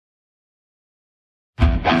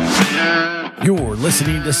You're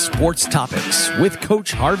listening to Sports Topics with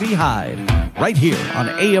Coach Harvey Hyde, right here on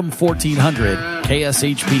AM 1400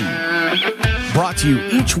 KSHP. Brought to you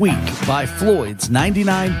each week by Floyd's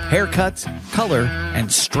 99 Haircuts, Color,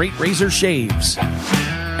 and Straight Razor Shaves.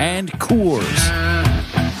 And Coors.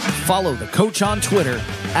 Follow the coach on Twitter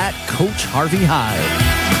at Coach Harvey Hyde.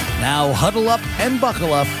 Now huddle up and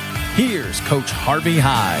buckle up. Here's Coach Harvey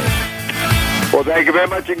Hyde. Well, thank you very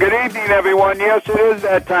much, and good evening, everyone. Yes, it is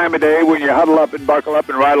that time of day when you huddle up and buckle up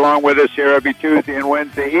and ride along with us here every Tuesday and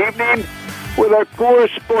Wednesday evening with our core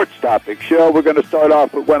sports topic show. We're going to start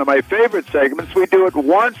off with one of my favorite segments. We do it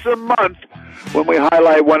once a month when we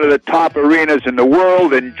highlight one of the top arenas in the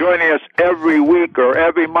world, and joining us every week or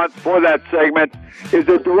every month for that segment is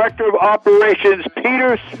the Director of Operations,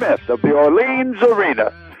 Peter Smith of the Orleans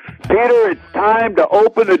Arena. Peter, it's time to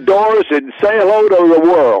open the doors and say hello to the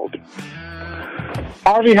world.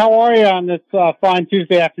 Harvey, how are you on this fine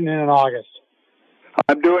Tuesday afternoon in August?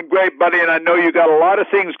 I'm doing great, buddy, and I know you got a lot of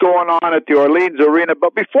things going on at the Orleans Arena.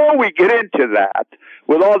 But before we get into that,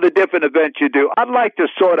 with all the different events you do, I'd like to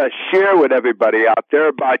sort of share with everybody out there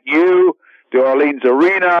about you, the Orleans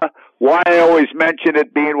Arena, why I always mention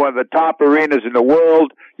it being one of the top arenas in the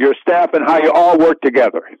world, your staff, and how you all work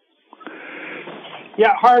together.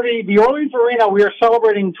 Yeah, Harvey, the Orleans Arena, we are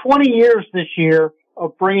celebrating 20 years this year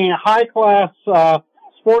of bringing high-class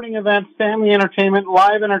sporting events, family entertainment,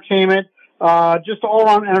 live entertainment, just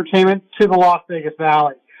all-around entertainment to the Las Vegas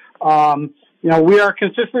Valley. We are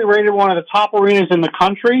consistently rated one of the top arenas in the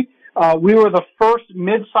country. We were the first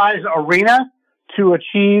mid-size arena to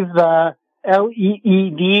achieve the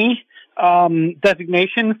LEED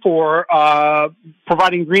designation for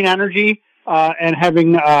providing green energy and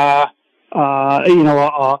having a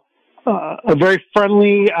very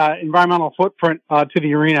friendly environmental footprint to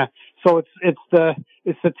the arena. So it's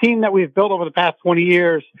the team that we've built over the past 20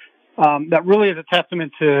 years that really is a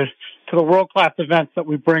testament to the world-class events that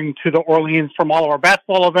we bring to the Orleans, from all of our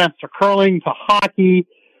basketball events to curling to hockey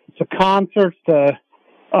to concerts to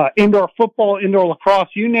indoor football, indoor lacrosse,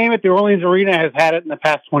 you name it. The Orleans Arena has had it in the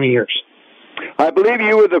past 20 years. I believe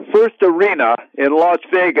you were the first arena in Las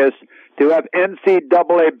Vegas to have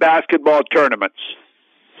NCAA basketball tournaments.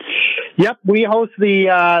 Yep, we host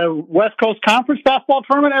the West Coast Conference basketball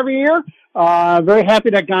tournament every year. Very happy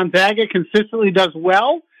that Gonzaga consistently does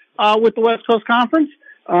well with the West Coast Conference.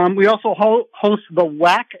 We also host the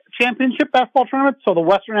WAC Championship basketball tournament, so the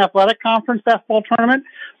Western Athletic Conference basketball tournament.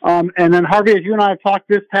 And then, Harvey, as you and I have talked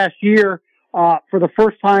this past year, for the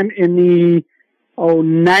first time in the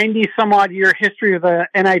 90-some-odd year history of the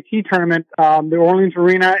NIT tournament, the Orleans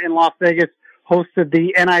Arena in Las Vegas hosted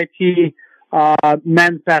the NIT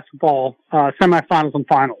men's basketball semifinals and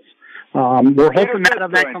finals. We're hoping that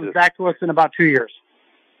event comes back to us in about 2 years.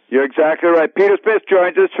 You're exactly right. Peter Smith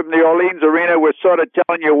joins us from the Orleans Arena. We're sort of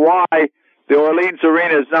telling you why the Orleans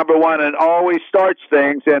Arena is number one and always starts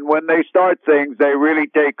things, and when they start things, they really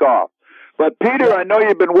take off. But, Peter, I know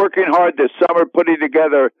you've been working hard this summer putting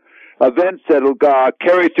together events that will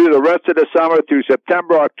carry through the rest of the summer through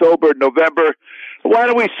September, October, November. Why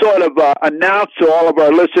don't we sort of announce to all of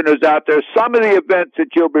our listeners out there some of the events that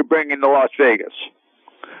you'll be bringing to Las Vegas?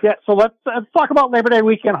 Yeah, so let's talk about Labor Day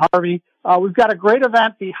weekend, Harvey. We've got a great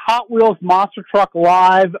event, the Hot Wheels Monster Truck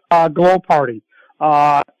Live Glow Party.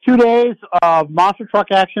 2 days of monster truck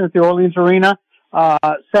action at the Orleans Arena,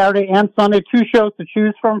 Saturday and Sunday, 2 shows to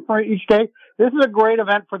choose from for each day. This is a great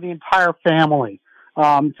event for the entire family.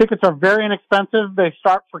 Tickets are very inexpensive. They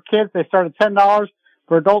start for kids, they start at $10.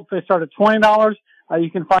 For adults, they start at $20. You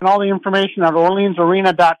can find all the information at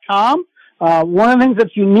OrleansArena.com. One of the things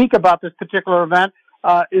that's unique about this particular event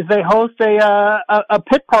is they host a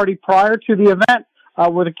pit party prior to the event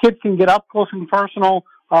where the kids can get up close and personal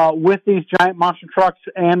with these giant monster trucks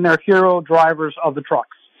and their hero drivers of the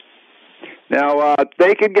trucks. Now,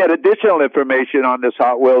 they can get additional information on this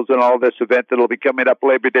Hot Wheels and all this event that will be coming up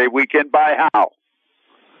Labor Day weekend by how?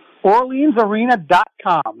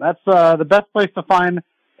 OrleansArena.com. That's the best place to find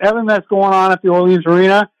everything that's going on at the Orleans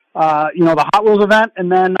Arena. The Hot Wheels event,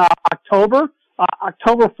 and then October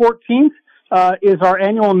 14th is our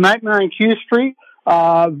annual Nightmare on Q Street.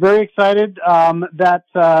 Very excited that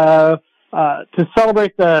to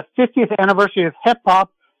celebrate the 50th anniversary of hip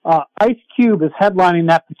hop. Ice Cube is headlining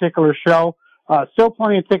that particular show. Still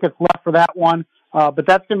plenty of tickets left for that one, but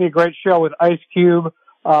that's going to be a great show with Ice Cube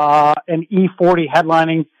and E40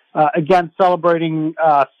 headlining. Again, celebrating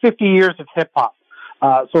 50 years of hip hop.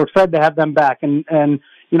 So excited to have them back. And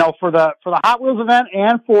for the Hot Wheels event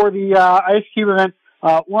and for the Ice Cube event,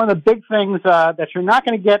 one of the big things that you're not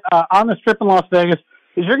going to get on the Strip in Las Vegas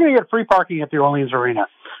is you're going to get free parking at the Orleans Arena.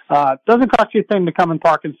 Doesn't cost you a thing to come and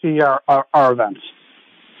park and see our events.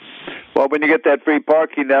 Well, when you get that free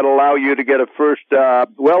parking, that'll allow you to get a first, a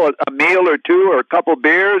meal or two or a couple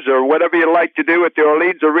beers or whatever you like to do at the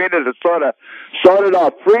Orleans Arena to sort of start it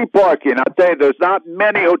off. Free parking. I'll tell you, there's not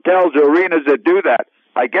many hotels or arenas that do that.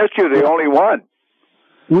 I guess you're the only one.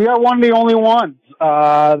 We are one of the only ones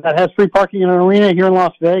that has free parking in an arena here in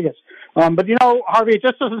Las Vegas. But, Harvey, it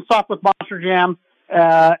just doesn't stop with Monster Jam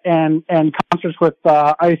and concerts with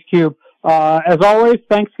Ice Cube. As always,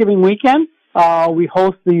 Thanksgiving weekend, we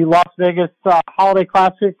host the Las Vegas Holiday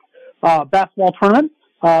Classic basketball tournament.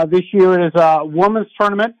 This year it is a women's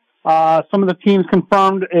tournament. Some of the teams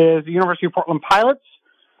confirmed is the University of Portland Pilots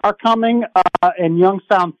are coming, and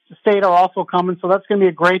Youngstown State are also coming. So that's going to be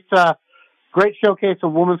a great showcase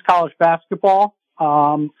of women's college basketball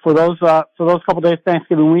for those couple days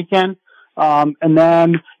Thanksgiving weekend. And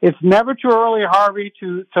then it's never too early, Harvey,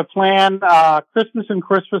 to plan Christmas and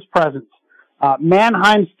Christmas presents.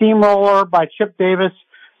 Mannheim Steamroller by Chip Davis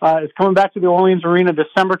is coming back to the Orleans Arena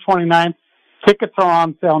December 29th. Tickets are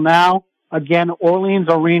on sale now. Again,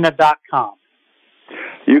 OrleansArena.com.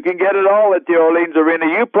 You can get it all at the Orleans Arena.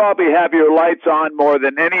 You probably have your lights on more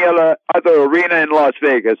than any other arena in Las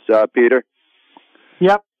Vegas, Peter.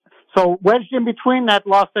 Yep. So wedged in between that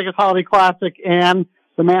Las Vegas Holiday Classic and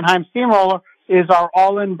the Mannheim Steamroller is our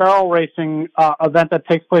all-in barrel racing event that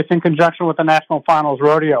takes place in conjunction with the National Finals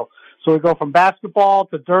Rodeo. So we go from basketball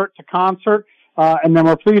to dirt to concert, and then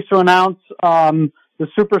we're pleased to announce the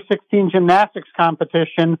Super 16 Gymnastics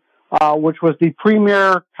competition, which was the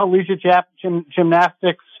premier collegiate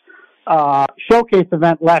gymnastics showcase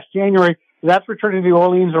event last January. That's returning to the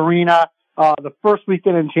Orleans Arena the first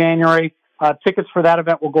weekend in January. Tickets for that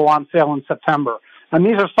event will go on sale in September. And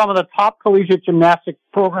these are some of the top collegiate gymnastic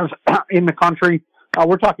programs in the country.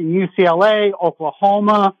 We're talking UCLA,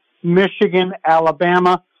 Oklahoma, Michigan,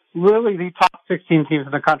 Alabama. Literally the top 16 teams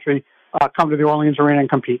in the country come to the Orleans Arena and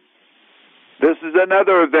compete. This is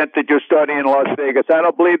another event that you're starting in Las Vegas. I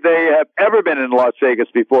don't believe they have ever been in Las Vegas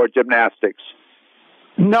before, gymnastics.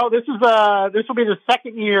 No, this will be the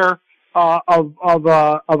second year of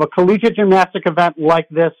a collegiate gymnastic event like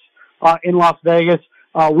this in Las Vegas.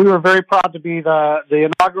 We were very proud to be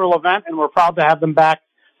the inaugural event, and we're proud to have them back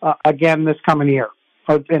again this coming year,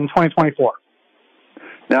 in 2024.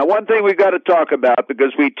 Now, one thing we've got to talk about,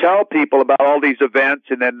 because we tell people about all these events,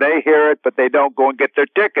 and then they hear it, but they don't go and get their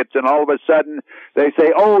tickets, and all of a sudden they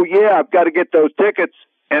say, oh, yeah, I've got to get those tickets,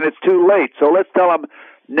 and it's too late. So let's tell them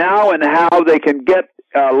now and how they can get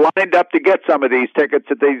lined up to get some of these tickets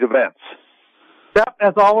at these events. Yep,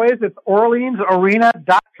 as always, it's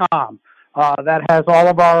OrleansArena.com. That has all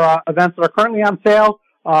of our events that are currently on sale.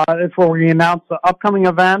 It's where we announce the upcoming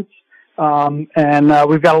events. And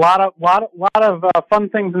we've got a lot of fun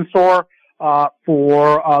things in store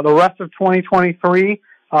for the rest of 2023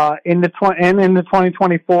 into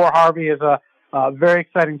 2024. Harvey is a very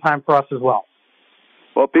exciting time for us as well.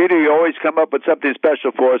 Well, Peter, you always come up with something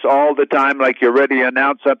special for us all the time, like you're ready to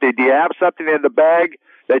announce something. Do you have something in the bag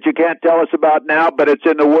that you can't tell us about now, but it's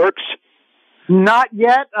in the works? Not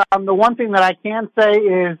yet. The one thing that I can say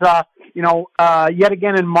is, yet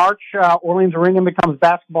again in March, Orleans Arena becomes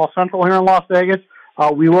Basketball Central here in Las Vegas.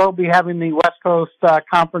 We will be having the West Coast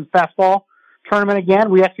Conference Basketball Tournament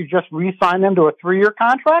again. We actually just re-signed them to a 3-year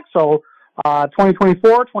contract. So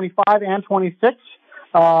 2024, 25, and 26,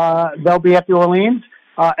 they'll be at the Orleans.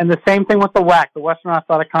 And the same thing with the WAC, the Western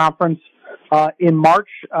Athletic Conference, in March.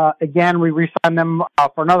 Again, we re-signed them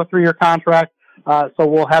for another 3-year contract. So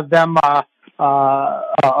we'll have them a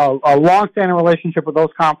long-standing relationship with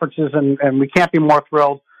those conferences, and we can't be more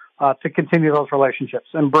thrilled to continue those relationships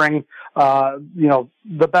and bring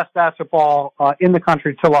the best basketball in the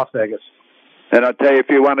country to Las Vegas. And I'll tell you, if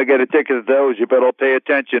you want to get a ticket to those, you better pay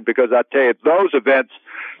attention, because I'll tell you, those events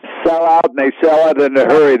sell out, and they sell out in a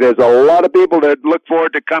hurry. There's a lot of people that look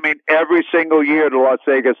forward to coming every single year to Las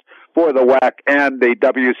Vegas for the WAC and the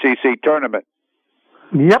WCC tournament.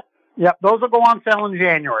 Yep. Those will go on sale in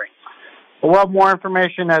January. We'll have more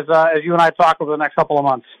information as you and I talk over the next couple of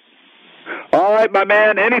months. All right, my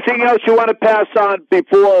man. Anything else you want to pass on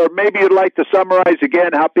before, or maybe you'd like to summarize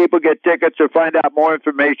again how people get tickets or find out more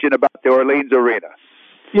information about the Orleans Arena?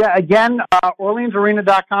 Yeah, again,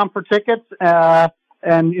 OrleansArena.com for tickets. And,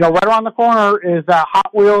 right around the corner is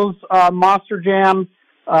Hot Wheels Monster Jam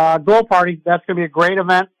Glow Party. That's going to be a great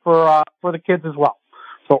event for the kids as well.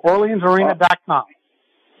 So OrleansArena.com.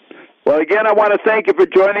 Well, again, I want to thank you for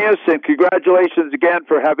joining us, and congratulations again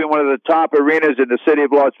for having one of the top arenas in the city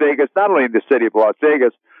of Las Vegas, not only in the city of Las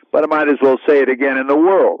Vegas, but I might as well say it again, in the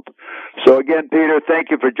world. So again, Peter,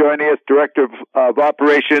 thank you for joining us, Director of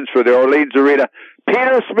Operations for the Orleans Arena.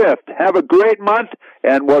 Peter Smith, have a great month,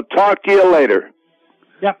 and we'll talk to you later.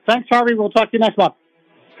 Yeah, thanks, Harvey. We'll talk to you next month.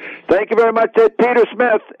 Thank you very much, Peter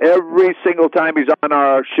Smith. Every single time he's on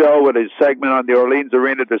our show with his segment on the Orleans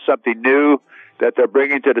Arena, there's something new that they're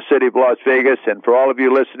bringing to the city of Las Vegas. And for all of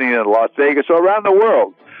you listening in Las Vegas or around the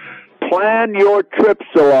world, plan your trips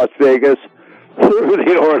to Las Vegas through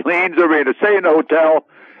the Orleans Arena. Stay in a hotel,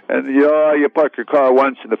 and you park your car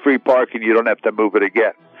once in the free parking, you don't have to move it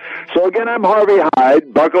again. So again, I'm Harvey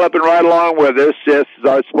Hyde. Buckle up and ride along with us. This is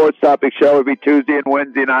our sports topic show. It'll be Tuesday and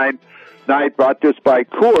Wednesday night, brought to us by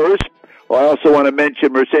Coors. Well, I also want to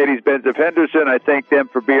mention Mercedes-Benz of Henderson. I thank them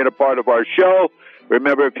for being a part of our show.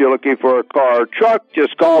 Remember, if you're looking for a car or truck,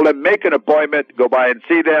 just call them, make an appointment, go by and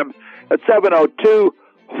see them at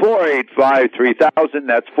 702-485-3000.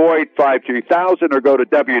 That's 485-3000, or go to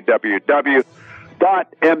www.mb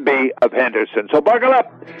of Henderson. So buckle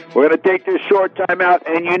up. We're going to take this short time out,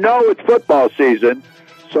 and it's football season,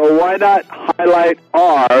 so why not highlight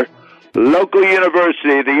our local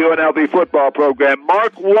university, the UNLV football program.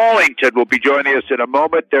 Mark Wallington will be joining us in a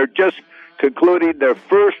moment. They're just concluding their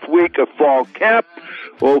first week of fall camp.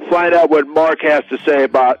 We'll find out what Mark has to say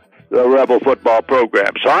about the Rebel football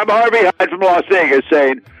program. So I'm Harvey Hyde from Las Vegas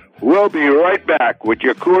saying we'll be right back with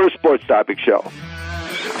your Coors Sports Topic Show.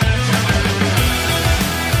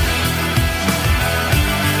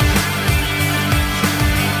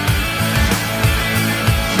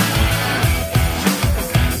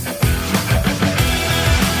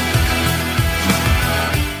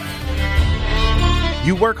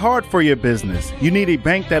 You work hard for your business. You need a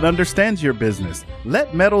bank that understands your business.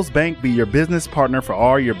 Let Metals Bank be your business partner for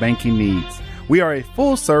all your banking needs. We are a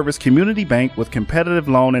full-service community bank with competitive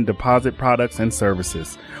loan and deposit products and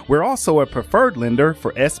services. We're also a preferred lender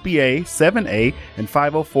for SBA, 7A, and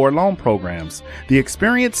 504 loan programs. The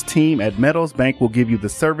experienced team at Metals Bank will give you the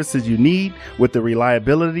services you need with the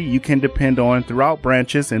reliability you can depend on throughout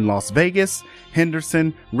branches in Las Vegas,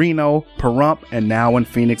 Henderson, Reno, Pahrump, and now in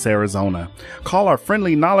Phoenix, Arizona. Call our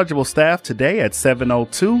friendly, knowledgeable staff today at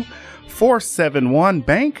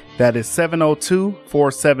 702-471-BANK. That is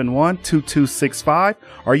 702-471-2265.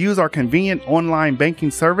 Or use our convenient online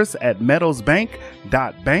banking service at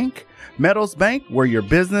metalsbank.bank. Metals Bank, where your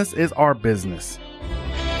business is our business.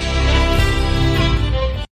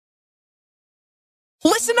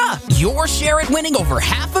 Listen up! Your share at winning over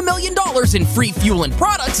 $500,000 in free fuel and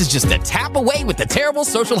products is just a tap away with the Terrible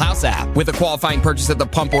Social House app. With a qualifying purchase at the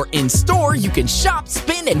pump or in-store, you can shop,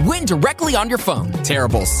 spin, and win directly on your phone.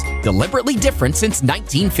 Terrible's, deliberately different since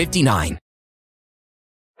 1959.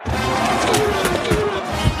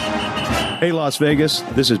 Hey Las Vegas,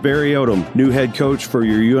 this is Barry Odom, new head coach for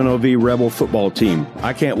your UNLV Rebel football team.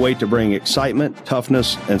 I can't wait to bring excitement,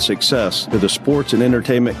 toughness, and success to the sports and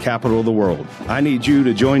entertainment capital of the world. I need you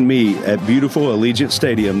to join me at beautiful Allegiant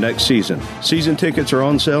Stadium next season. Season tickets are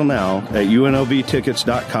on sale now at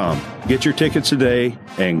unlvtickets.com. Get your tickets today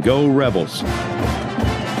and go Rebels.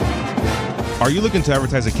 Are you looking to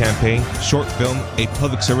advertise a campaign, short film, a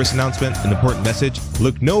public service announcement, an important message?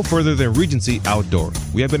 Look no further than Regency Outdoor.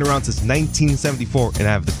 We have been around since 1974 and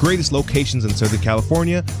have the greatest locations in Southern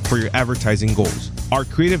California for your advertising goals. Our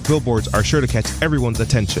creative billboards are sure to catch everyone's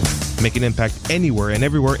attention. Make an impact anywhere and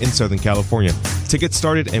everywhere in Southern California. To get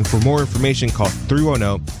started and for more information, call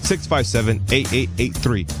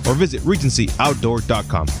 310-657-8883 or visit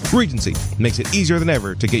RegencyOutdoor.com. Regency makes it easier than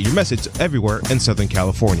ever to get your message everywhere in Southern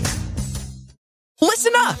California.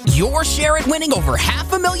 Listen up! Your share at winning over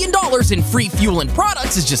 $500,000 in free fuel and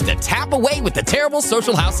products is just a tap away with the Terrible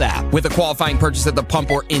Social House app. With a qualifying purchase at the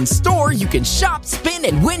pump or in-store, you can shop, spin,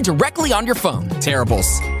 and win directly on your phone.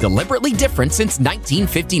 Terrible's, deliberately different since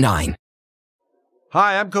 1959.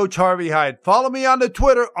 Hi, I'm Coach Harvey Hyde. Follow me on the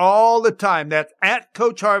Twitter all the time. That's at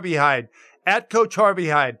Coach Harvey Hyde. At Coach Harvey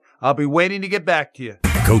Hyde. I'll be waiting to get back to you.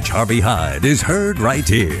 Coach Harvey Hyde is heard right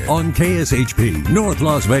here on KSHP North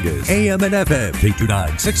Las Vegas, AM and FM, K29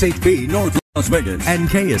 6HP North Las Vegas, and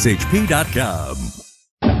KSHP.com.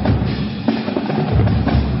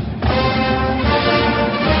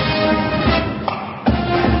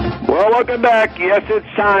 Well, welcome back. Yes, it's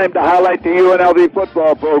time to highlight the UNLV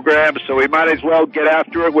football program, so we might as well get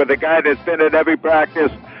after it with a guy that's been at every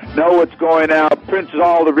practice, know what's going out, prints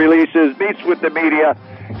all the releases, meets with the media,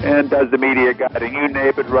 and does the media guiding. You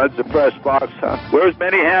name it, runs the press box. Wears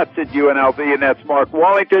many hats at UNLV, and that's Mark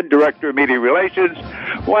Wallington, Director of Media Relations.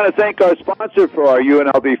 I want to thank our sponsor for our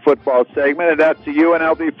UNLV football segment, and that's the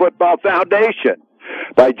UNLV Football Foundation.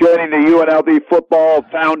 By joining the UNLV Football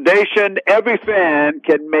Foundation, every fan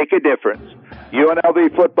can make a difference.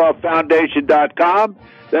 UNLVFootballFoundation.com.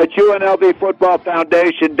 That's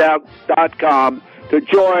UNLVFootballFoundation.com to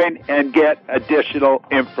join and get additional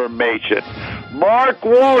information. Mark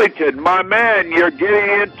Wallington, my man, you're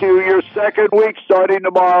getting into your second week starting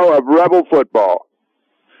tomorrow of Rebel football.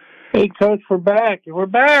 Hey, Coach, we're back. We're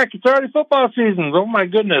back. It's already football season. Oh, my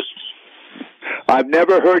goodness. I've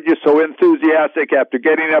never heard you so enthusiastic after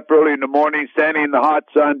getting up early in the morning, standing in the hot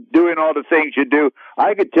sun, doing all the things you do.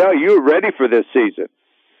 I could tell you're ready for this season.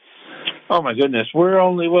 Oh, my goodness. We're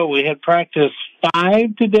only, we had practice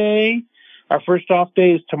 5 today. Our first off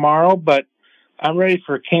day is tomorrow, but I'm ready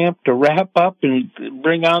for camp to wrap up and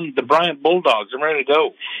bring on the Bryant Bulldogs. I'm ready to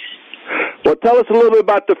go. Well, tell us a little bit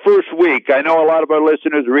about the first week. I know a lot of our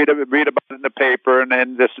listeners read about it in the paper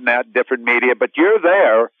and this and that, different media, but you're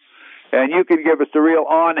there, and you can give us a real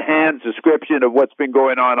on-hand description of what's been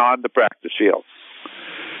going on the practice field.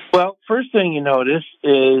 Well, first thing you notice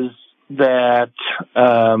is that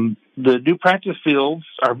the new practice fields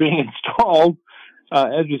are being installed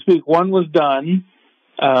as we speak. One was done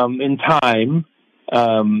in time.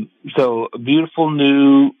 So a beautiful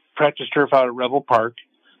new practice turf out at Rebel Park.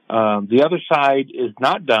 The other side is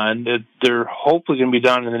not done. They're hopefully going to be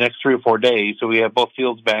done in the next 3 or 4 days. So we have both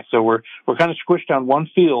fields back. So we're kind of squished on one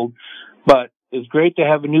field, but it's great to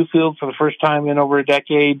have a new field for the first time in over a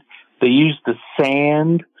decade. They used the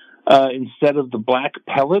sand instead of the black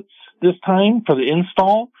pellets this time for the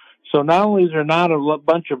install. So not only is there not a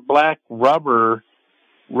bunch of black rubber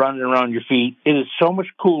running around your feet, it is so much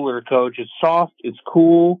cooler, Coach. It's soft. It's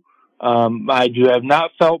cool. I have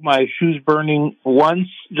not felt my shoes burning once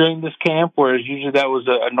during this camp, whereas usually that was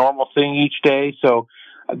a normal thing each day. So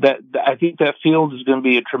I think that field is going to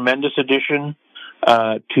be a tremendous addition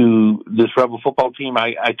to this Rebel football team.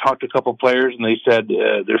 I talked to a couple players, and they said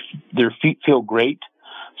their feet feel great.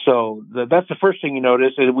 So that's the first thing you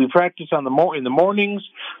notice. We practice in the mornings.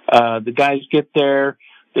 The guys get there.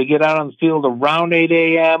 They get out on the field around 8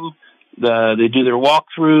 a.m. They do their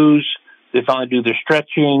walkthroughs. They finally do their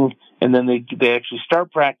stretching, and then they actually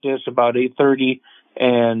start practice about 8:30.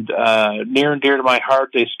 And near and dear to my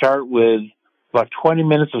heart, they start with about 20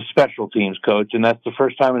 minutes of special teams, Coach. And that's the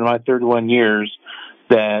first time in my 31 years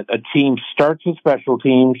that a team starts with special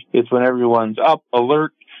teams. It's when everyone's up,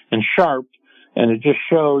 alert, and sharp. And it just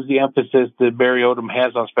shows the emphasis that Barry Odom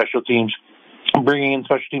has on special teams, bringing in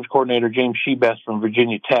special teams coordinator James Shebest from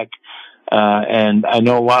Virginia Tech. And I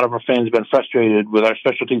know a lot of our fans have been frustrated with our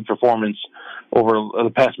special teams performance over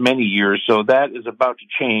the past many years. So that is about to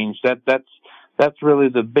change. That's really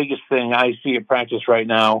the biggest thing I see at practice right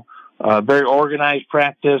now. Very organized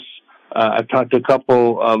practice. I've talked to a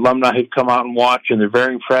couple alumni who've come out and watch, and they're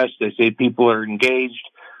very impressed. They say people are engaged.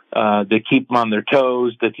 They keep them on their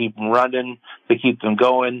toes. They keep them running. They keep them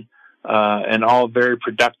going, and all very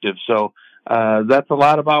productive. So that's a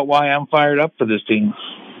lot about why I'm fired up for this team.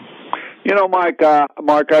 You know, Mark, I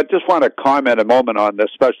just want to comment a moment on the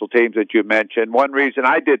special teams that you mentioned. One reason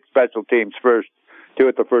I did special teams first, too,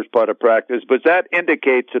 at the first part of practice, but that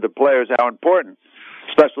indicates to the players how important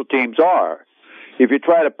special teams are. If you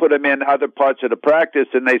try to put them in other parts of the practice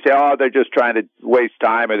and they say, oh, they're just trying to waste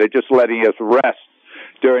time or they're just letting us rest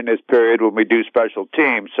during this period when we do special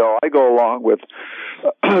teams. So I go along with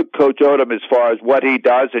Coach Odom as far as what he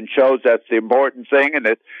does and shows that's the important thing, and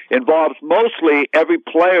it involves mostly every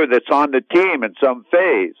player that's on the team in some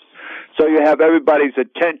phase. So you have everybody's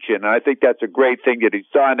attention, and I think that's a great thing that he's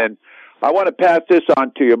done. And I want to pass this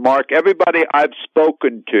on to you, Mark. Everybody I've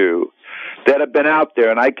spoken to that have been out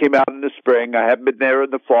there, and I came out in the spring, I haven't been there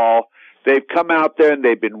in the fall, they've come out there and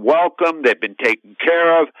they've been welcomed, they've been taken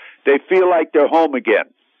care of, they feel like they're home again.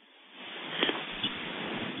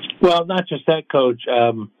 Well, not just that, Coach.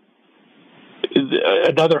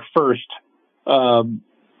 Another first.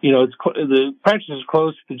 The practice is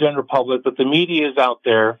closed to the general public, but the media is out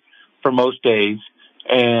there for most days,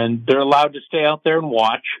 and they're allowed to stay out there and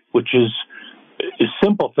watch, which is a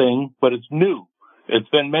simple thing, but it's new. It's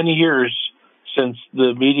been many years since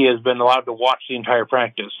the media has been allowed to watch the entire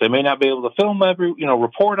practice. They may not be able to film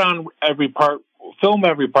report on every part, film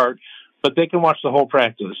every part, but they can watch the whole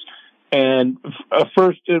practice. And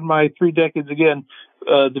first in my 3 decades again,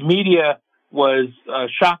 the media was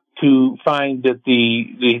shocked to find that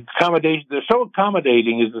the accommodation, they're so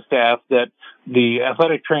accommodating as the staff that the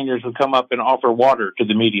athletic trainers would come up and offer water to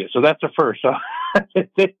the media. So that's a first. So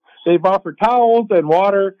they've offered towels and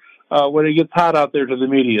water when it gets hot out there to the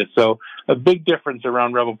media. So a big difference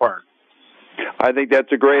around Rebel Park. I think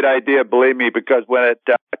that's a great idea, believe me, because when it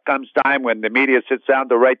comes time when the media sits down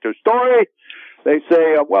to write their story, they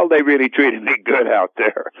say, well, they really treated me good out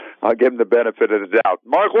there. I'll give them the benefit of the doubt.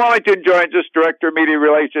 Mark Wallington joins us, Director of Media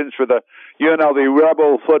Relations for the UNLV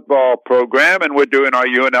Rebel Football Program, and we're doing our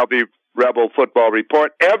UNLV Rebel Football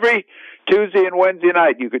Report every Tuesday and Wednesday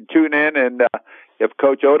night. You can tune in, and if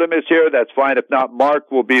Coach Odom is here, that's fine. If not,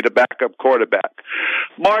 Mark will be the backup quarterback.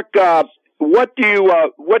 Mark, what do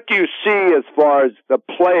you see as far as the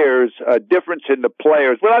players, difference in the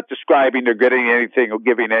players, without describing or getting anything or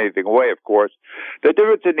giving anything away, of course, the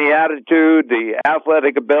difference in the attitude, the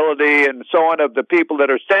athletic ability, and so on of the people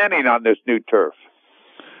that are standing on this new turf?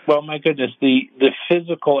 Well, my goodness, the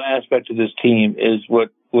physical aspect of this team is what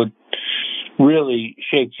really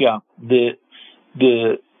shakes you up. The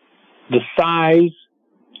size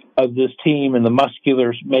of this team and the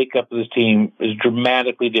muscular makeup of this team is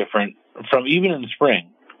dramatically different from even in the spring.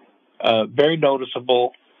 Very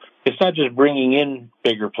noticeable. It's not just bringing in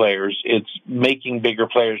bigger players; it's making bigger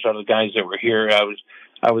players out of the guys that were here.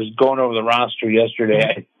 I was going over the roster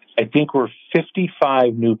yesterday. I think we're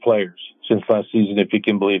 55 new players since last season, if you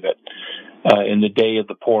can believe it, in the day of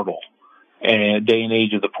the portal and day and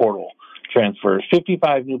age of the portal transfers.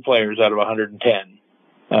 55 new players out of 110.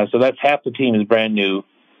 So that's half the team is brand new.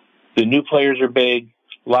 The new players are big.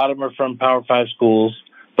 A lot of them are from Power 5 schools,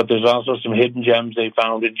 but there's also some hidden gems they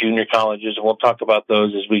found at junior colleges, and we'll talk about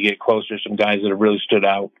those as we get closer. Some guys that have really stood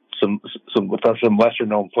out, some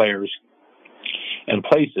lesser-known players and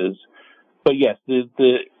places. But yes, the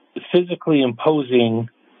physically imposing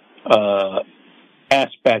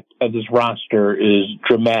aspect of this roster is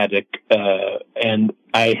dramatic, and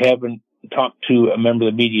I haven't talked to a member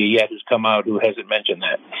of the media yet who's come out who hasn't mentioned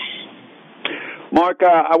that. Mark,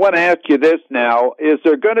 I want to ask you this now. Is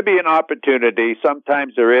there going to be an opportunity?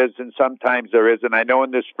 Sometimes there is and sometimes there isn't. I know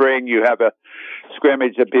in the spring you have a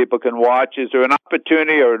scrimmage that people can watch. Is there an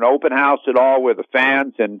opportunity or an open house at all where the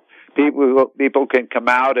fans and people can come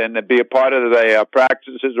out and be a part of the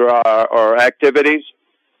practices or activities?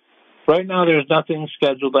 Right now there's nothing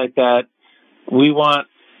scheduled like that. We want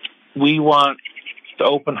the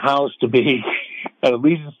open house to be at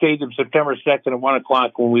Allegiant Stadium September 2nd at 1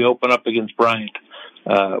 o'clock when we open up against Bryant.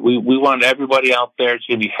 We want everybody out there. It's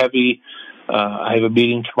going to be heavy. I have a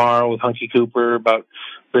meeting tomorrow with Hunky Cooper about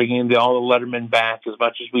bringing all the lettermen back as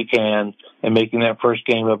much as we can and making that first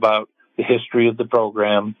game about the history of the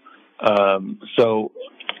program. So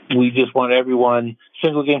we just want everyone.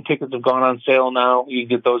 Single game tickets have gone on sale now. You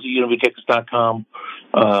can get those at UNLVtickets.com.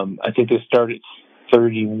 I think they start at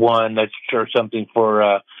 31 or something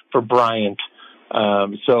for Bryant.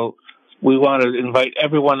 So we want to invite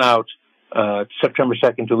everyone out September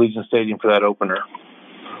 2nd to Allegiant Stadium for that opener.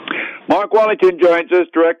 Mark Wallington joins us,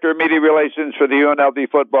 Director of Media Relations for the UNLV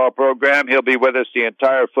football program. He'll be with us the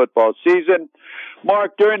entire football season.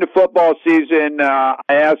 Mark, during the football season, I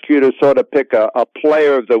ask you to sort of pick a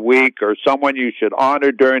player of the week or someone you should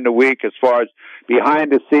honor during the week as far as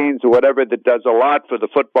behind the scenes or whatever that does a lot for the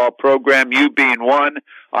football program, you being one.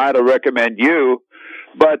 I'd recommend you.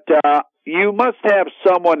 But you must have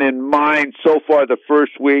someone in mind so far the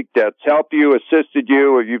first week that's helped you, assisted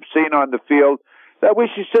you, or you've seen on the field that we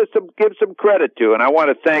should give some credit to. And I want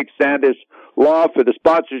to thank Standish Law for the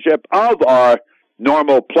sponsorship of our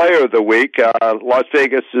normal player of the week. Las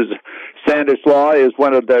Vegas' Standish Law is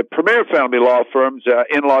one of the premier family law firms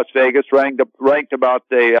in Las Vegas, ranked about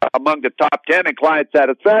among the top 10 in client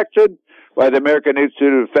satisfaction by the American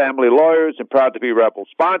Institute of Family Lawyers, and proud to be Rebel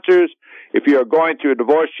sponsors. If you are going through a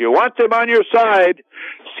divorce, you want them on your side,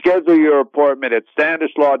 schedule your appointment at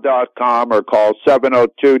standishlaw.com or call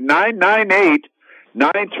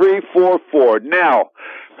 702-998-9344. Now,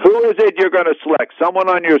 who is it you're going to select? Someone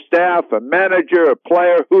on your staff, a manager, a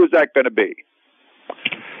player? Who's that going to be?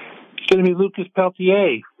 It's going to be Lucas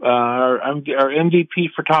Peltier, our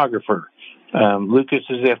MVP photographer. Lucas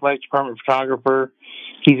is the athletic department photographer.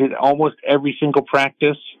 He's at almost every single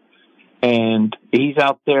practice, and he's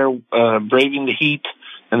out there braving the heat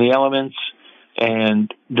and the elements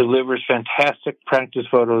and delivers fantastic practice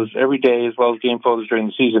photos every day as well as game photos during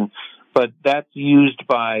the season. But that's used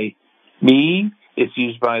by me. It's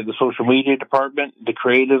used by the social media department, the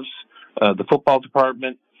creatives, the football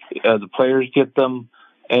department. The players get them.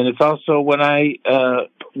 And it's also when a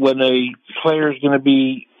player is going to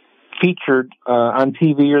be featured on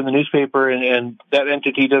TV or in the newspaper and that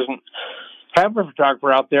entity doesn't have a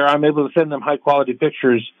photographer out there, I'm able to send them high-quality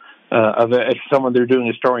pictures of someone they're doing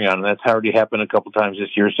a story on. And that's already happened a couple times this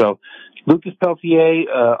year. So Lucas Peltier,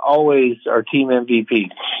 always our team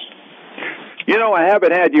MVP. You know, I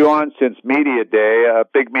haven't had you on since Media Day, a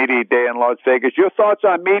big Media Day in Las Vegas. Your thoughts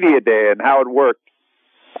on Media Day and how it worked?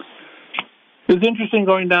 It was interesting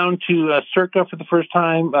going down to Circa for the first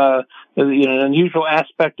time. An unusual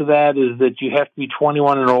aspect of that is that you have to be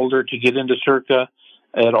 21 and older to get into Circa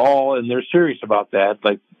at all, and they're serious about that.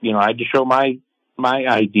 Like, I had to show my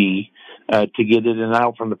ID to get in and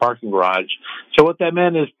out from the parking garage. So what that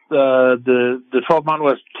meant is the 12 Mountain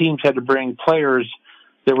West teams had to bring players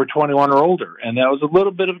that were 21 or older, and that was a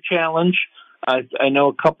little bit of a challenge. I know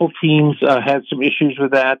a couple teams had some issues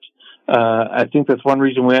with that. I think that's one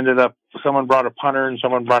reason we ended up, someone brought a punter and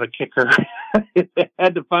someone brought a kicker. They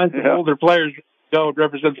had to find some older players to go and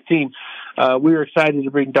represent the team. We were excited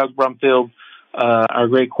to bring Doug Brumfield, our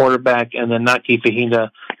great quarterback, and then Naki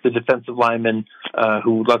Fahina, the defensive lineman,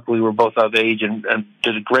 who luckily were both of age and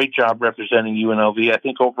did a great job representing UNLV. I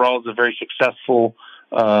think overall it's a very successful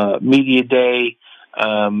media day.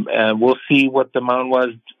 And we'll see what the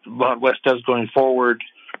Mountain West does going forward.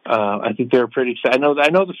 I think they're pretty excited. I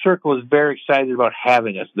know the Circle is very excited about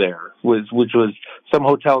having us there, which was some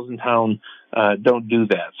hotels in town don't do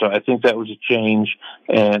that. So I think that was a change.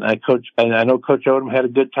 And I know Coach Odom had a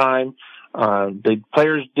good time. The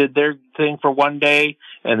players did their thing for one day,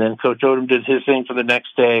 and then Coach Odom did his thing for the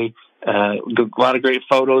next day. A lot of great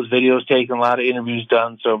photos, videos taken, a lot of interviews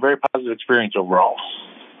done. So very positive experience overall.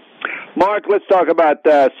 Mark, let's talk about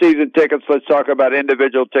season tickets. Let's talk about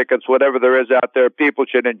individual tickets, whatever there is out there. People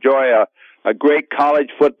should enjoy a great college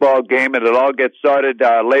football game, and it all gets started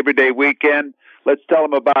Labor Day weekend. Let's tell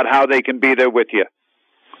them about how they can be there with you.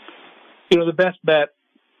 The best bet,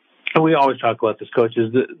 and we always talk about this, Coach,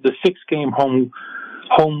 is the 6-game home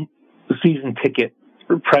season ticket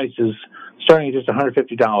prices starting at just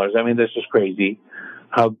 $150. I mean, that's just crazy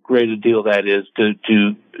how great a deal that is to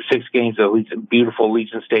 6 games at beautiful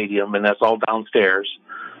Legion Stadium, and that's all downstairs.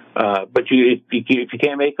 But if you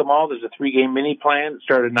can't make them all, there's a 3-game mini plan that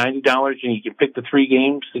starts at $90, and you can pick the 3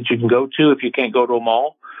 games that you can go to if you can't go to them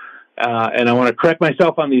all. And I want to correct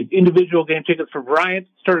myself on these individual game tickets for Bryant,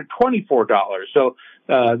 started $24. So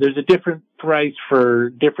there's a different price for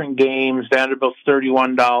different games. Vanderbilt's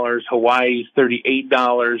 $31, Hawaii's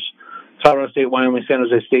 $38. Colorado State, Wyoming, San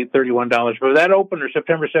Jose State, $31. For that opener,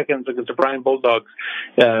 September 2nd, against the Bryant Bulldogs,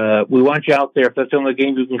 we want you out there. If that's the only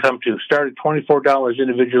game you can come to, start at $24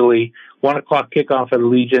 individually, 1 o'clock kickoff at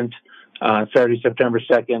Allegiant, Saturday, September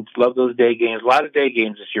 2nd. Love those day games. A lot of day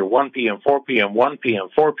games this year, 1 p.m., 4 p.m., 1 p.m.,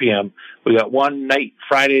 4 p.m. We got one night,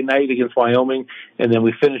 Friday night against Wyoming, and then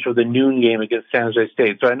we finish with a noon game against San Jose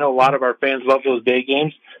State. So I know a lot of our fans love those day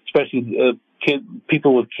games, especially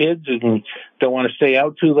people with kids who don't want to stay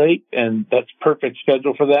out too late, and that's perfect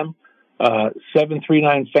schedule for them.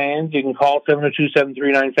 739-FANS. You can call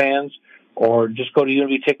 702-739-FANS, or just go to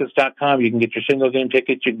univtickets.com. You can get your single game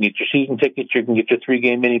tickets, you can get your season tickets, you can get your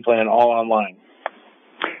 3-game mini plan all online.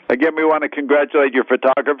 Again, we want to congratulate your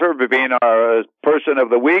photographer for being our person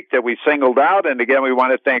of the week that we singled out. And again, we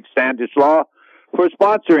want to thank Standish Law for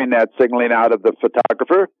sponsoring that singling out of the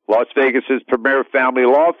photographer. Las Vegas's premier family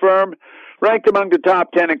law firm, ranked among the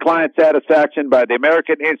top 10 in client satisfaction by the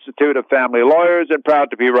American Institute of Family Lawyers, and proud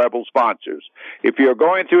to be Rebel sponsors. If you're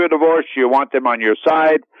going through a divorce, you want them on your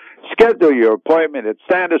side, schedule your appointment at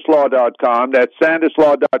SandishLaw.com. That's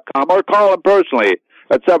SandishLaw.com, or call them personally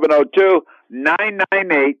at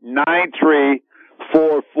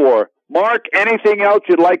 702-998-9344. Mark, anything else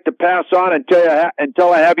you'd like to pass on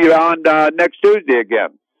until I have you on next Tuesday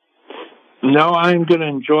again? No, I'm going to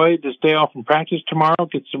enjoy this day off from practice tomorrow,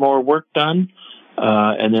 get some more work done,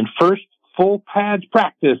 and then first full pads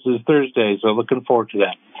practice is Thursday, so looking forward to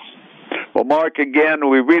that. Well, Mark, again,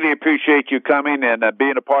 we really appreciate you coming and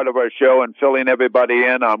being a part of our show and filling everybody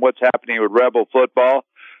in on what's happening with Rebel football.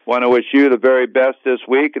 Want to wish you the very best this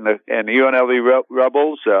week, and the UNLV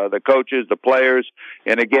Rebels, the coaches, the players,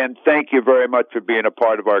 and again, thank you very much for being a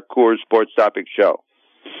part of our Coors Sports Topic show.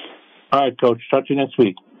 All right, Coach. Talk to you next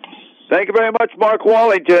week. Thank you very much, Mark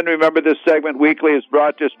Wallington. Remember, this segment weekly is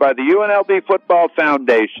brought to us by the UNLV Football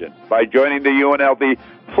Foundation. By joining the UNLV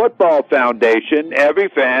Football Foundation, every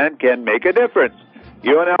fan can make a difference.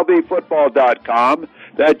 UNLVfootball.com.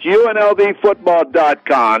 That's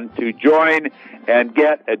UNLVfootball.com to join and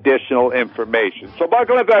get additional information. So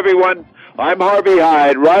buckle up, everyone. I'm Harvey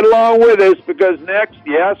Hyde. Right along with us, because next,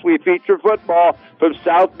 yes, we feature football from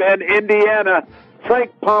South Bend, Indiana.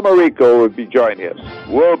 Frank Pomerico will be joining us.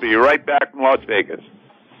 We'll be right back from Las Vegas.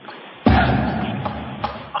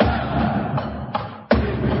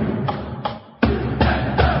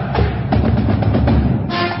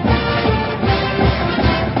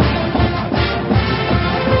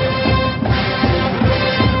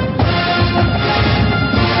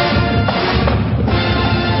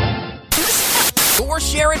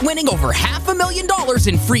 share at winning over $500,000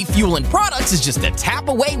 in free fuel and products is just a tap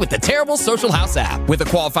away with the Terrible Social House app. With a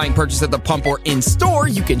qualifying purchase at the pump or in-store,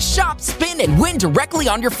 you can shop, spin, and win directly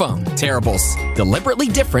on your phone. Terrible's, deliberately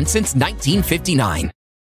different since 1959.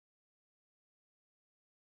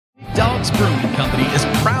 Dogs Brewing Company is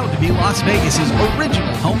proud to be Las Vegas's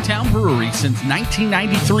original hometown brewery since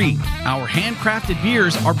 1993. Our handcrafted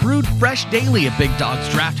beers are brewed fresh daily at Big Dog's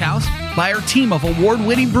Draft House by our team of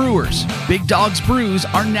award-winning brewers. Big Dog's brews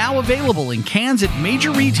are now available in cans at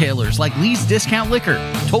major retailers like Lee's Discount Liquor,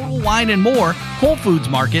 Total Wine and More, Whole Foods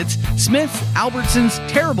Markets, Smith's, Albertsons,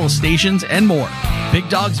 Terrible Stations, and more. Big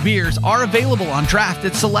Dog's beers are available on draft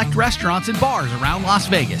at select restaurants and bars around Las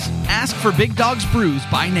Vegas. Ask for Big Dog's Brews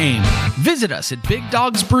by name. Visit us at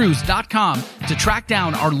BigDogsBrews.com to track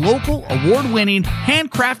down our local award-winning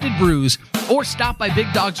handcrafted brews, or stop by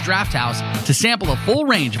Big Dog's Draft House to sample a full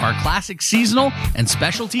range of our classic seasonal and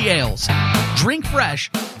specialty ales. Drink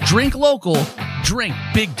fresh, drink local, drink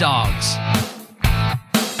Big Dogs.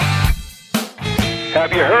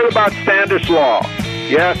 Have you heard about Standish Law?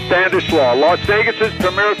 Yes, Standish Law, Las Vegas's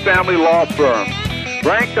premier family law firm.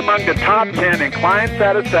 Ranked among the top 10 in client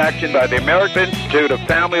satisfaction by the American Institute of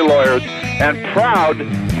Family Lawyers, and proud to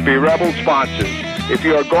be Rebel sponsors. If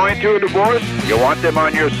you are going through a divorce, you want them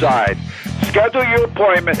on your side. Schedule your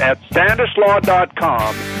appointment at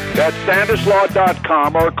StandishLaw.com. That's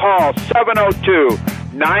StandishLaw.com, or call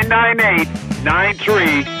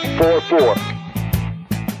 702-998-9344.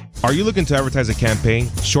 Are you looking to advertise a campaign,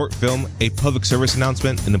 short film, a public service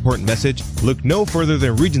announcement, an important message? Look no further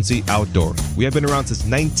than Regency Outdoor. We have been around since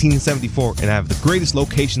 1974 and have the greatest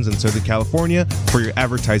locations in Southern California for your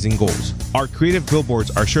advertising goals. Our creative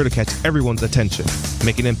billboards are sure to catch everyone's attention.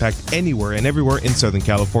 Make an impact anywhere and everywhere in Southern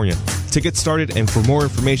California. To get started and for more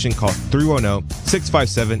information, call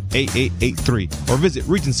 310-657-8883 or visit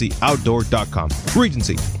RegencyOutdoor.com.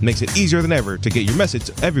 Regency makes it easier than ever to get your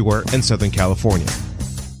message everywhere in Southern California.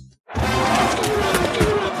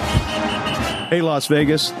 Hey Las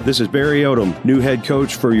Vegas, this is Barry Odom, new head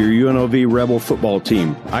coach for your UNLV Rebel football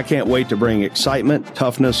team. I can't wait to bring excitement,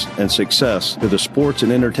 toughness, and success to the sports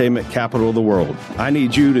and entertainment capital of the world. I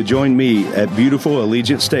need you to join me at beautiful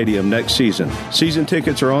Allegiant Stadium next season. Season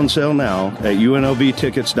tickets are on sale now at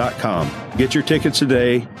UNLVtickets.com. Get your tickets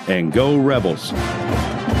today and go Rebels.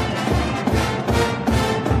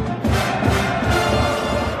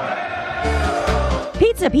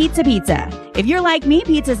 Pizza, pizza, pizza. If you're like me,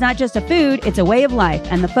 pizza's not just a food, it's a way of life,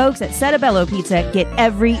 and the folks at Settebello Pizza get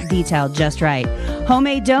every detail just right.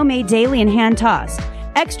 Homemade dough made daily and hand-tossed.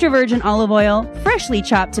 Extra virgin olive oil, freshly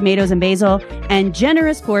chopped tomatoes and basil, and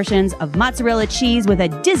generous portions of mozzarella cheese with a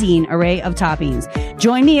dizzying array of toppings.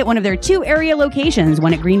 Join me at one of their 2 area locations,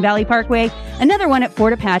 one at Green Valley Parkway, another one at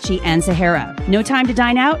Fort Apache and Sahara. No time to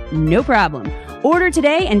dine out? No problem. Order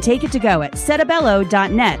today and take it to go at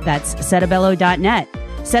settebello.net. That's settebello.net.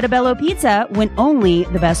 Settebello Pizza, when only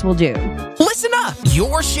the best will do. Listen up!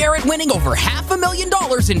 Your share at winning over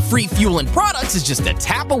 $500,000 in free fuel and products is just a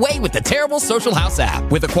tap away with the Terrible Social House app.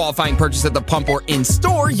 With a qualifying purchase at the pump or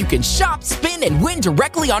in-store, you can shop, spin, and win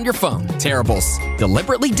directly on your phone. Terrible's,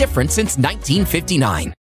 deliberately different since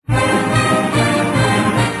 1959.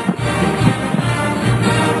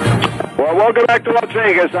 Well, welcome back to Las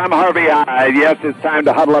Vegas. I'm Harvey Hyde. Yes, it's time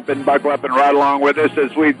to huddle up and buckle up and ride along with us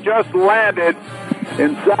as we've just landed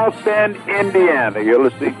in South Bend, Indiana. You're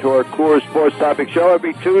listening to our Coors Sports Topic Show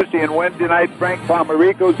every Tuesday and Wednesday night. Frank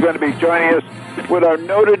Pomerico is going to be joining us with our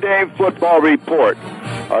Notre Dame Football Report.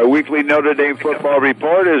 Our weekly Notre Dame Football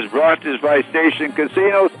Report is brought to us by Station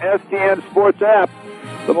Casinos, STN Sports app,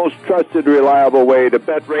 the most trusted, reliable way to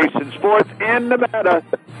bet, race, and sports in Nevada.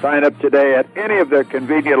 Sign up today at any of their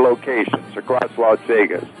convenient locations across Las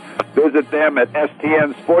Vegas. Visit them at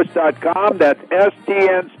stnsports.com. That's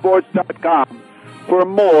stnsports.com for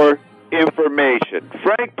more information.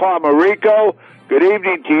 Frank Pomerico, good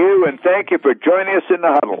evening to you, and thank you for joining us in the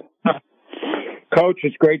huddle. Coach,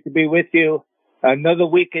 it's great to be with you. Another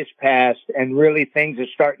week has passed, and really things are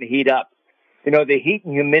starting to heat up. You know, the heat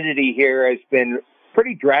and humidity here has been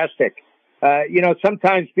pretty drastic.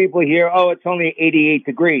 Sometimes people hear, oh, it's only 88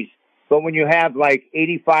 degrees. But when you have like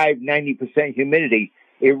 85, 90% humidity,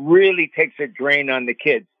 it really takes a drain on the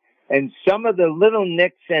kids. And some of the little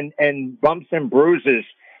nicks and bumps and bruises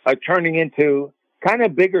are turning into kind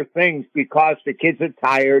of bigger things because the kids are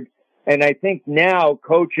tired. And I think now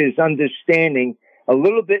Coach is understanding a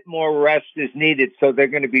little bit more rest is needed, so they're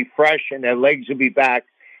going to be fresh and their legs will be back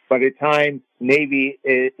by the time Navy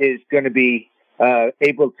is going to be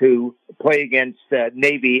able to play against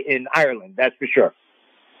Navy in Ireland. That's for sure.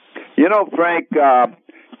 You know, Frank,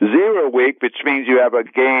 0 week, which means you have a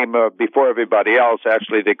game before everybody else.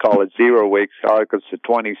 Actually, they call it 0 weeks, August the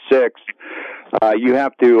 26th. You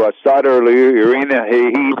have to start earlier. You're in the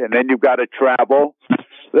heat, and then you've got to travel.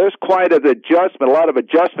 There's quite an adjustment, a lot of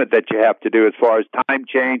adjustment that you have to do as far as time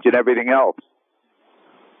change and everything else.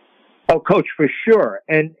 Oh, Coach, for sure.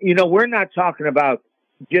 And, you know, we're not talking about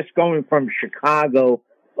just going from Chicago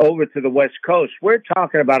over to the West Coast. We're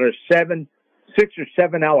talking about a 6 or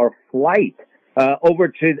 7 hour flight over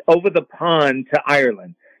the pond to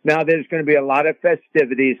Ireland. Now, there's going to be a lot of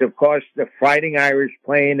festivities. Of course, the Fighting Irish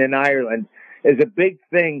playing in Ireland is a big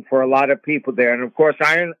thing for a lot of people there. And, of course,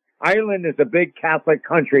 Ireland is a big Catholic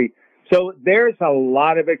country. So there's a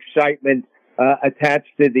lot of excitement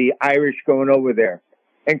attached to the Irish going over there.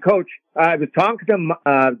 And, Coach, I was talking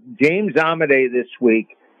to James Amadei this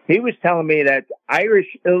week. He was telling me that Irish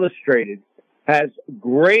Illustrated has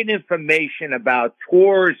great information about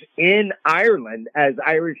tours in Ireland as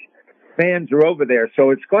Irish fans are over there.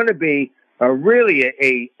 So it's going to be really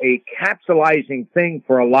a capsulizing thing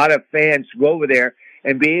for a lot of fans to go over there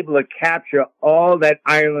and be able to capture all that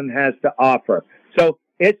Ireland has to offer. So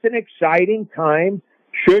it's an exciting time.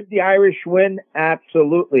 Should the Irish win?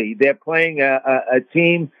 Absolutely. They're playing a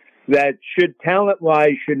team that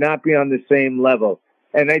talent-wise, should not be on the same level.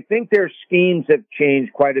 And I think their schemes have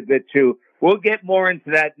changed quite a bit, too. We'll get more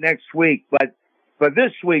into that next week. But for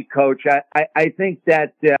this week, Coach, I think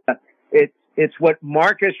that it's what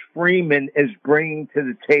Marcus Freeman is bringing to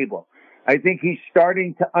the table. I think he's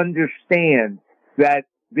starting to understand that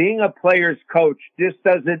being a player's coach just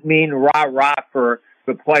doesn't mean rah-rah for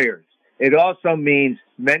the players. It also means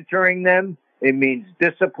mentoring them. It means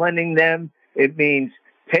disciplining them. It means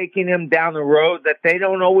taking them down the road that they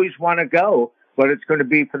don't always want to go, but it's going to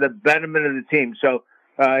be for the betterment of the team. So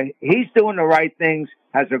he's doing the right things,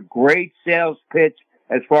 has a great sales pitch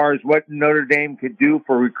as far as what Notre Dame could do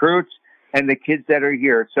for recruits and the kids that are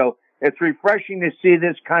here. So it's refreshing to see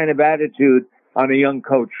this kind of attitude on a young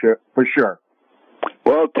coach for sure.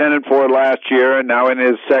 Well, 10-4 last year, and now in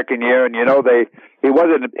his second year, and you know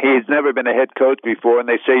he's never been a head coach before, and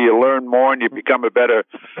they say you learn more and you become a better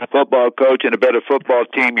football coach and a better football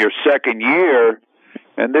team your second year,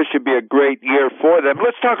 and this should be a great year for them.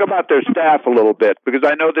 Let's talk about their staff a little bit, because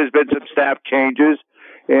I know there's been some staff changes,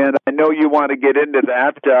 and I know you want to get into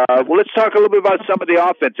that. Well, let's talk a little bit about some of the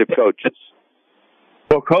offensive coaches.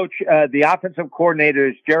 Well, Coach, the offensive coordinator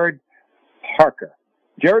is Jared Parker.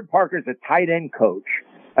 Jared Parker is a tight end coach.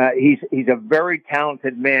 He's a very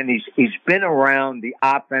talented man. He's been around the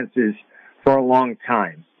offenses for a long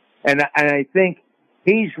time. And I think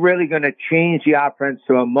he's really going to change the offense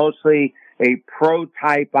to mostly a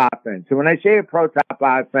pro-type offense. And when I say a pro-type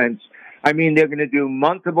offense, I mean they're going to do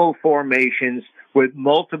multiple formations with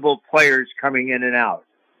multiple players coming in and out.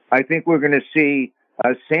 I think we're going to see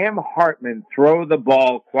Sam Hartman throw the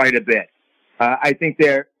ball quite a bit. I think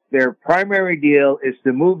their primary deal is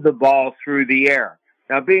to move the ball through the air.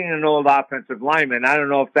 Now, being an old offensive lineman, I don't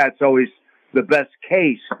know if that's always the best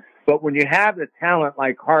case, but when you have the talent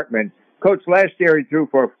like Hartman, Coach, last year he threw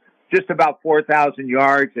for just about 4,000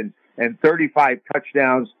 yards and 35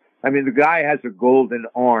 touchdowns. I mean, the guy has a golden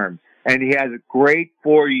arm, and he has a great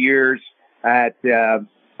 4 years at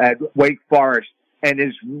Wake Forest, and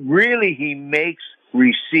he makes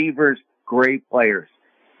receivers great players.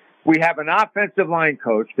 We have an offensive line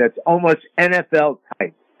coach that's almost NFL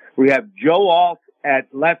type. We have Joe Alt at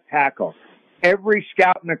left tackle. Every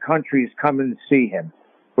scout in the country is coming to see him.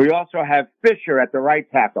 We also have Fisher at the right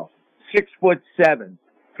tackle, 6'7",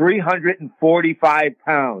 345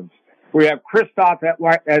 pounds. We have Kristoff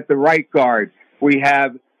at the right guard. We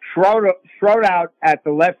have Schroedout at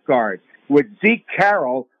the left guard, with Zeke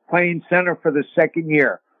Carroll playing center for the second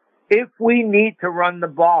year. If we need to run the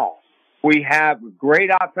ball, we have a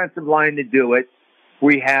great offensive line to do it.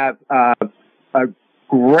 We have a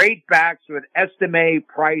great backs with Estime,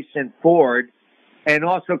 Price, and Ford. And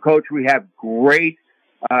also, Coach, we have great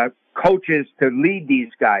coaches to lead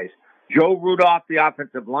these guys. Joe Rudolph, the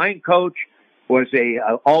offensive line coach, was a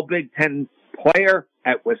All Big Ten player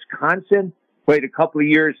at Wisconsin, played a couple of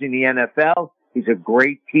years in the NFL. He's a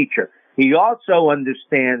great teacher. He also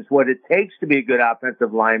understands what it takes to be a good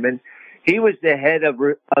offensive lineman. He was the head of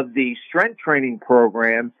the strength training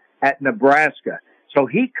program at Nebraska. So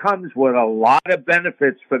he comes with a lot of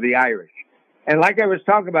benefits for the Irish. And like I was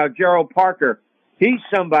talking about, Gerald Parker, he's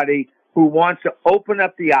somebody who wants to open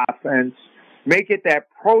up the offense, make it that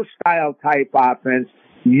pro-style type offense,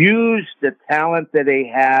 use the talent that they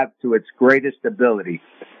have to its greatest ability.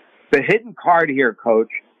 The hidden card here,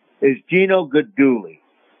 Coach, is Gino Guidugli.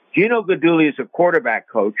 Gino Guidugli is a quarterback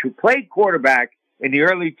coach who played quarterback in the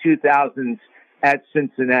early 2000s at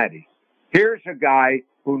Cincinnati. Here's a guy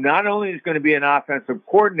who not only is going to be an offensive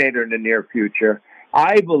coordinator in the near future,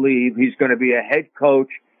 I believe he's going to be a head coach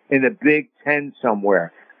in the Big Ten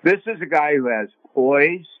somewhere. This is a guy who has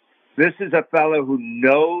poise. This is a fellow who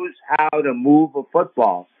knows how to move a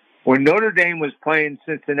football. When Notre Dame was playing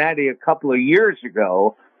Cincinnati a couple of years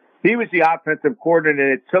ago, he was the offensive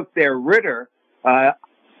coordinator that took their Ritter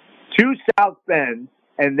to South Bend,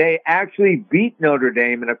 and they actually beat Notre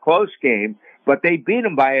Dame in a close game, but they beat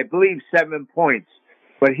him by, I believe, 7 points.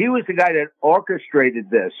 But he was the guy that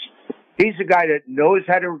orchestrated this. He's the guy that knows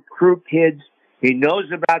how to recruit kids. He knows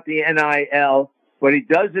about the NIL, but he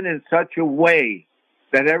does it in such a way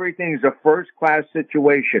that everything is a first-class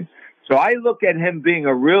situation. So I look at him being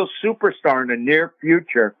a real superstar in the near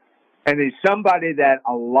future, and he's somebody that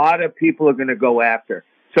a lot of people are going to go after.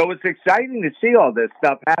 So it's exciting to see all this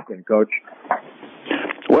stuff happen, Coach.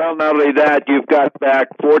 Well, not only that, you've got back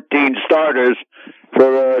 14 starters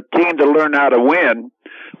for a team to learn how to win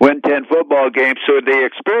 10 football games, so the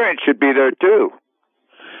experience should be there too.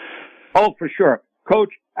 Oh, for sure. Coach,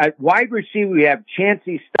 at wide receiver, we have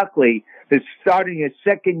Chancey Stuckley, who's starting his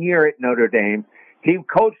second year at Notre Dame. He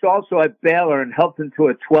coached also at Baylor and helped them to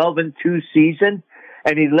a 12-2 season.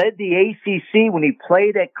 And he led the ACC when he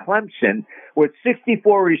played at Clemson with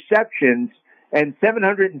 64 receptions and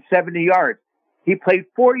 770 yards. He played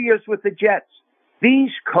 4 years with the Jets.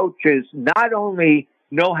 These coaches not only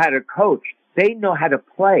know how to coach, they know how to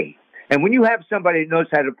play. And when you have somebody that knows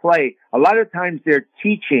how to play, a lot of times they're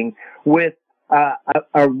teaching with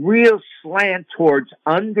a real slant towards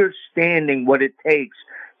understanding what it takes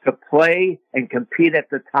to play and compete at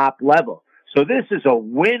the top level. So this is a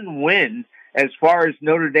win-win as far as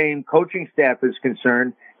Notre Dame coaching staff is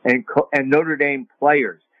concerned and Notre Dame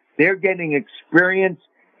players. They're getting experience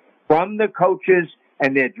from the coaches,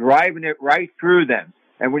 and they're driving it right through them.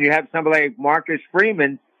 And when you have somebody like Marcus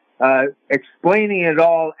Freeman explaining it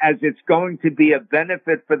all as it's going to be a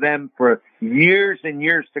benefit for them for years and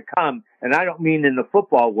years to come, and I don't mean in the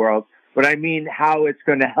football world, but I mean how it's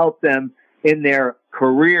going to help them in their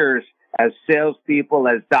careers as salespeople,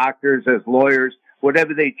 as doctors, as lawyers,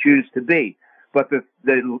 whatever they choose to be. But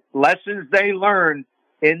the lessons they learn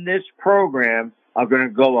in this program are going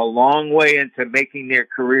to go a long way into making their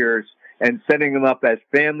careers and setting them up as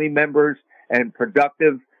family members and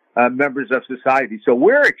productive members of society. So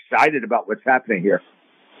we're excited about what's happening here.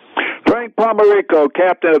 Frank Pomerico,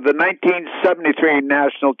 captain of the 1973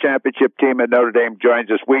 National Championship team at Notre Dame,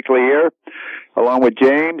 joins us weekly here, along with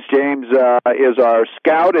James. James is our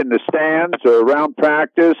scout in the stands, around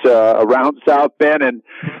practice, around South Bend, and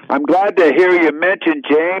I'm glad to hear you mention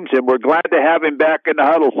James, and we're glad to have him back in the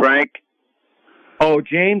huddle, Frank. Oh,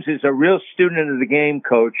 James is a real student of the game,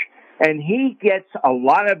 Coach, and he gets a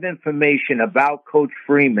lot of information about Coach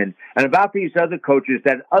Freeman and about these other coaches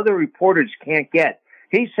that other reporters can't get.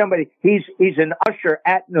 He's an usher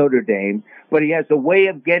at Notre Dame, but he has a way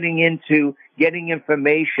of getting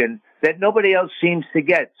information that nobody else seems to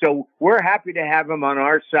get. So we're happy to have him on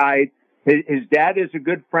our side. His dad is a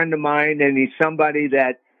good friend of mine, and he's somebody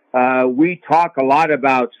that we talk a lot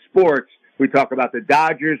about sports. We talk about the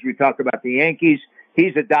Dodgers. We talk about the Yankees.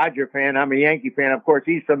 He's a Dodger fan. I'm a Yankee fan. Of course,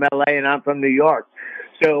 he's from L.A. and I'm from New York.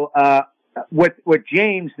 So with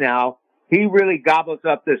James now, he really gobbles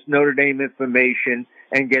up this Notre Dame information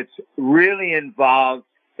and gets really involved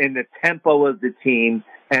in the tempo of the team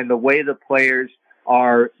and the way the players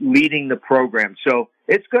are leading the program. So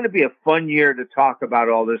it's going to be a fun year to talk about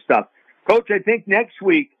all this stuff. Coach, I think next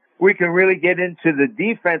week we can really get into the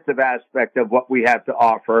defensive aspect of what we have to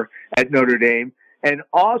offer at Notre Dame and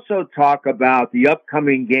also talk about the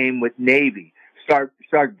upcoming game with Navy. Start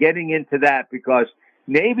getting into that because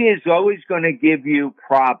Navy is always going to give you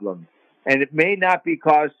problems. And it may not be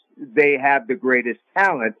because they have the greatest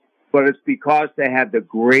talent, but it's because they have the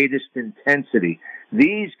greatest intensity.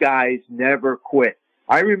 These guys never quit.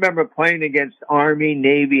 I remember playing against Army,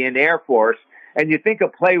 Navy, and Air Force, and you think a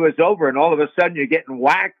play was over, and all of a sudden you're getting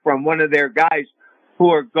whacked from one of their guys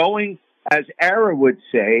who are going, as Ara would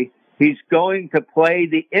say, he's going to play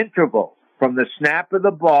the interval from the snap of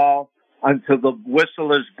the ball until the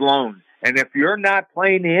whistle is blown. And if you're not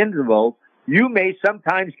playing the interval, you may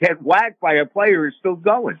sometimes get whacked by a player who's still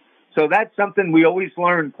going. So that's something we always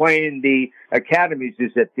learn playing the academies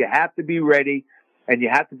is that you have to be ready and you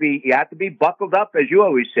have to be buckled up, as you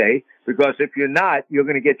always say, because if you're not, you're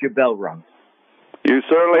going to get your bell rung. You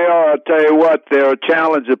certainly are. I'll tell you what, they're a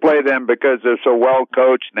challenge to play them because they're so well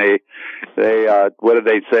coached. And they what do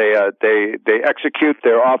they say? They execute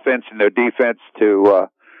their offense and their defense to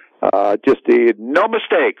No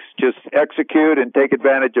mistakes. Just execute and take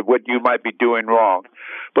advantage of what you might be doing wrong.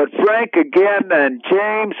 But Frank, again, and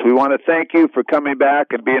James, we want to thank you for coming back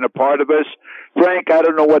and being a part of us. Frank, I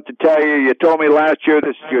don't know what to tell you. You told me last year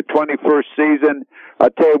this is your 21st season. I'll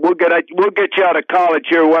tell you, we'll get you out of college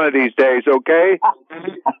here one of these days, okay?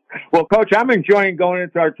 Well, Coach, I'm enjoying going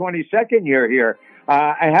into our 22nd year here.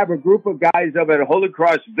 I have a group of guys over at Holy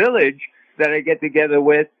Cross Village that I get together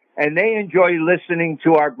with, and they enjoy listening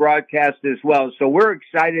to our broadcast as well. So we're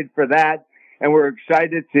excited for that, and we're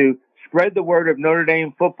excited to spread the word of Notre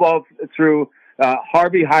Dame football through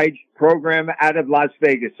Harvey Hyde's program out of Las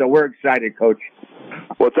Vegas. So we're excited, Coach.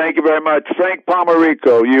 Well, thank you very much. Frank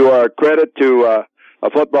Pomerico, you are a credit to a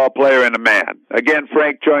football player and a man. Again,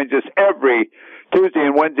 Frank joins us every Tuesday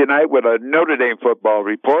and Wednesday night with a Notre Dame football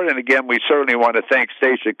report. And again, we certainly want to thank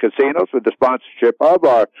Station Casinos for the sponsorship of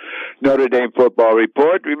our Notre Dame football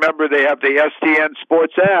report. Remember, they have the STN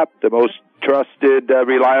Sports app, the most trusted,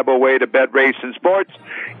 reliable way to bet, race, and sports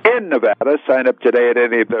in Nevada. Sign up today at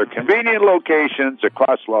any of their convenient locations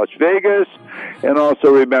across Las Vegas. And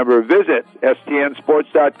also remember, visit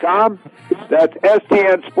stnsports.com. That's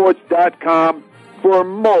stnsports.com for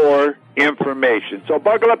more information. So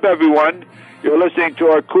buckle up, everyone. You're listening to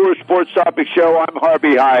our Coors Sports Topic Show. I'm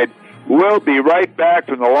Harvey Hyde. We'll be right back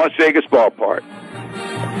from the Las Vegas ballpark.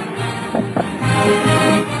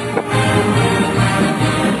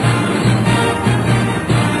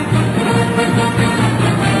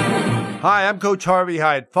 Hi, I'm Coach Harvey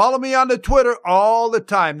Hyde. Follow me on the Twitter all the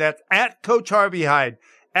time. That's at Coach Harvey Hyde.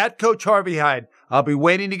 At Coach Harvey Hyde. I'll be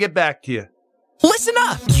waiting to get back to you. Listen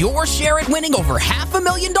up! Your share at winning over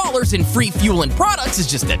 $500,000 in free fuel and products is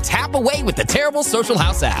just a tap away with the Terrible Social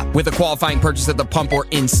House app. With a qualifying purchase at the pump or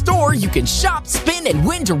in-store, you can shop, spin, and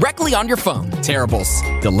win directly on your phone. Terrible's,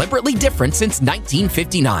 deliberately different since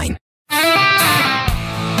 1959.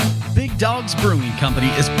 Big Dogs Brewing Company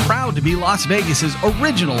is proud to be Las Vegas's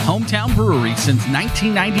original hometown brewery since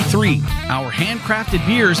 1993. Our handcrafted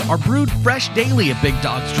beers are brewed fresh daily at Big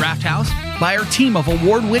Dogs Draft House by our team of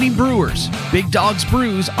award-winning brewers. Big Dogs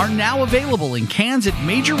brews are now available in cans at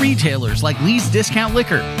major retailers like Lee's Discount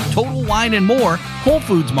Liquor, Total Wine and More, Whole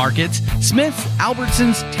Foods Markets, Smith's,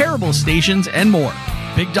 Albertsons, Terrible Stations, and more.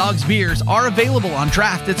 Big Dogs beers are available on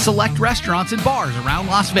draft at select restaurants and bars around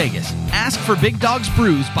Las Vegas. Ask for Big Dogs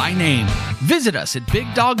Brews by name. Visit us at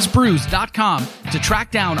BigDogsBrews.com to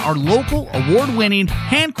track down our local award-winning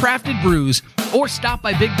handcrafted brews, or stop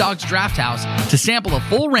by Big Dogs Draft House to sample a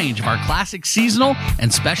full range of our classic seasonal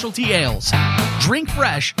and specialty ales. Drink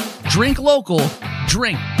fresh, drink local,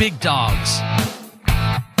 drink Big Dogs.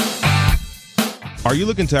 Are you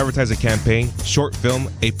looking to advertise a campaign, short film,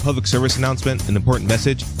 a public service announcement, an important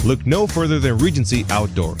message? Look no further than Regency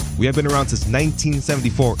Outdoor. We have been around since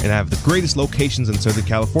 1974 and have the greatest locations in Southern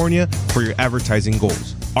California for your advertising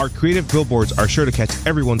goals. Our creative billboards are sure to catch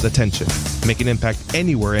everyone's attention. Make an impact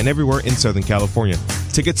anywhere and everywhere in Southern California.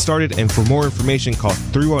 To get started and for more information, call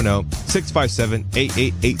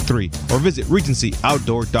 310-657-8883 or visit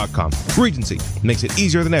RegencyOutdoor.com. Regency makes it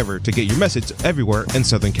easier than ever to get your message everywhere in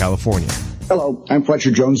Southern California. Hello, I'm Fletcher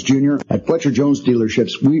Jones Jr. At Fletcher Jones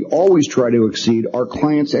Dealerships, we always try to exceed our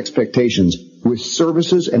clients' expectations with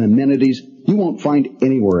services and amenities you won't find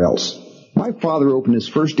anywhere else. My father opened his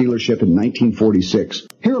first dealership in 1946.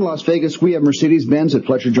 Here in Las Vegas, we have Mercedes-Benz at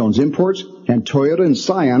Fletcher Jones Imports and Toyota and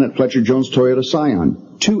Scion at Fletcher Jones Toyota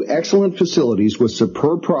Scion. Two excellent facilities with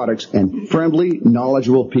superb products and friendly,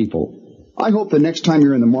 knowledgeable people. I hope the next time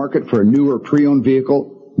you're in the market for a new or pre-owned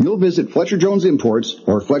vehicle, you'll visit Fletcher Jones Imports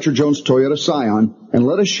or Fletcher Jones Toyota Scion and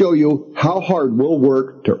let us show you how hard we'll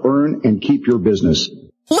work to earn and keep your business.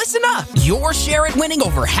 Listen up! Your share at winning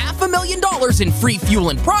over $500,000 in free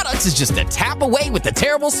fuel and products is just a tap away with the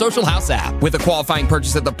Terrible Social House app. With a qualifying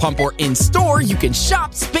purchase at the pump or in-store, you can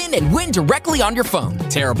shop, spin, and win directly on your phone.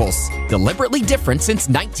 Terrible's, deliberately different since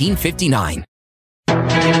 1959.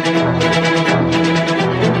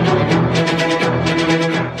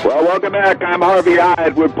 Well, welcome back. I'm Harvey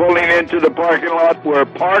Hyde. We're pulling into the parking lot where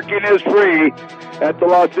parking is free at the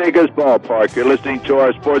Las Vegas ballpark. You're listening to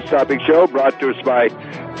our Sports Topic Show brought to us by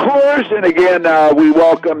Coors. And again, we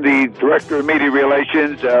welcome the Director of Media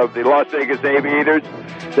Relations of the Las Vegas Aviators.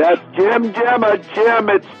 That's Jim Gemma. Jim,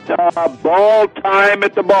 it's ball time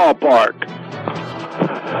at the ballpark.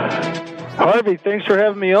 Harvey, thanks for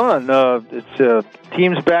having me on. It's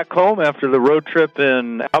teams back home after the road trip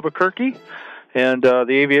in Albuquerque. And the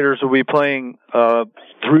Aviators will be playing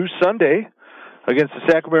through Sunday against the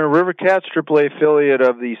Sacramento River Cats, AAA affiliate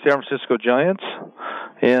of the San Francisco Giants.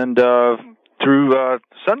 And through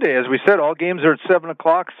Sunday, as we said, all games are at 7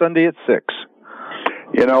 o'clock, Sunday at 6.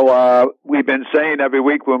 You know, we've been saying every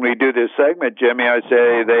week when we do this segment, Jimmy, I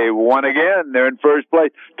say they won again. They're in first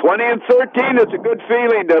place. 20-13, it's a good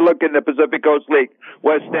feeling to look in the Pacific Coast League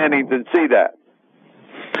West standings and see that.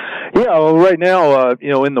 Yeah, well, right now,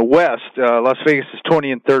 in the West, Las Vegas is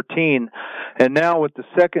 20-13, and now with the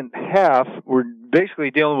second half, we're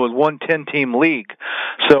basically dealing with one 10-team league.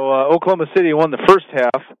 So Oklahoma City won the first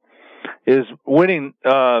half, is winning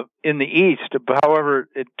in the East. However,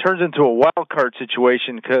 it turns into a wild card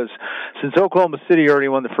situation because since Oklahoma City already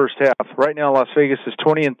won the first half, right now Las Vegas is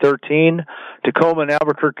 20-13, Tacoma and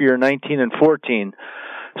Albuquerque are 19-14.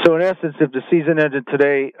 So in essence, if the season ended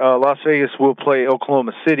today, Las Vegas will play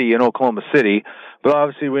Oklahoma City in Oklahoma City. But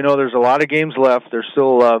obviously we know there's a lot of games left. There's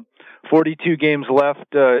still 42 games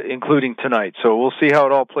left, including tonight. So we'll see how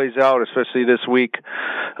it all plays out, especially this week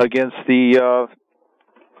against the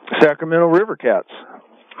Sacramento River Cats.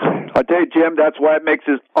 I'll tell you, Jim, that's why it makes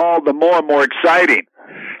it all the more exciting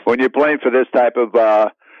when you're playing for this type of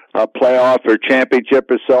playoff or championship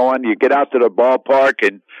or so on. You get out to the ballpark,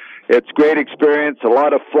 and it's great experience, a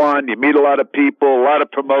lot of fun. You meet a lot of people, a lot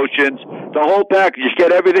of promotions. The whole package. You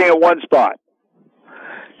get everything at one spot.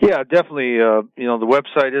 Yeah, definitely. The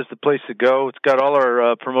website is the place to go. It's got all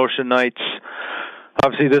our promotion nights.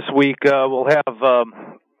 Obviously, this week we'll have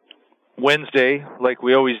Wednesday, like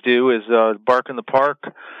we always do, is Bark in the Park.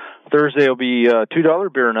 Thursday will be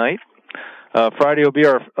 $2 beer night. Friday will be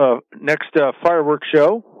our next fireworks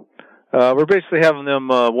show. We're basically having them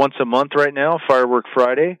once a month right now, Firework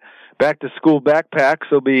Friday. Back to School Backpacks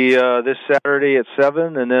will be this Saturday at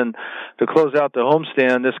 7, and then to close out the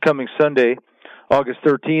homestand this coming Sunday, August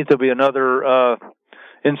 13th, there'll be another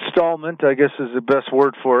installment, I guess is the best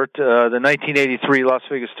word for it, the 1983 Las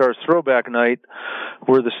Vegas Stars Throwback Night,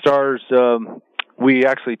 where the Stars, we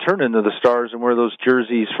actually turn into the Stars and wear those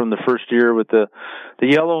jerseys from the first year with the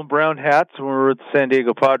yellow and brown hats when we were with the San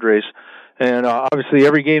Diego Padres. And obviously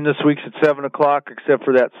every game this week's at 7 o'clock except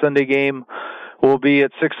for that Sunday game will be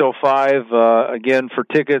at 6:05. Again, for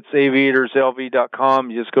tickets, aviatorslv.com.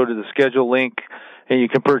 You just go to the schedule link and you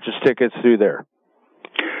can purchase tickets through there.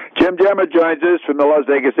 Jim Gemma joins us from the Las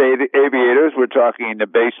Vegas Aviators. We're talking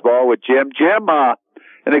baseball with Jim. Jim,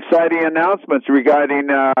 an exciting announcement regarding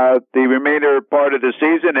the remainder part of the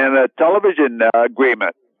season and a television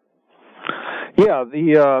agreement. Yeah,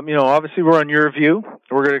 obviously we're on YurView.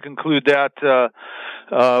 We're going to conclude that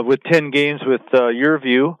with 10 games with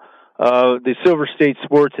YurView. The Silver State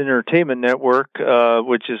Sports Entertainment Network,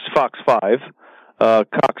 which is Fox 5,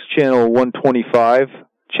 Cox Channel 125,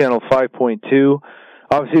 Channel 5.2.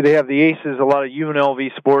 Obviously, they have the Aces, a lot of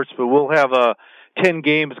UNLV sports, but we'll have 10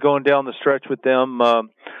 games going down the stretch with them.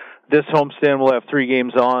 This homestand will have 3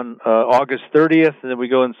 games on August 30th, and then we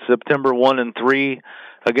go in September 1 and 3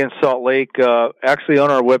 against Salt Lake. Actually,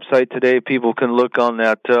 on our website today, people can look on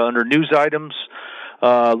that under news items,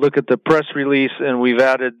 look at the press release, and we've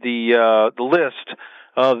added the list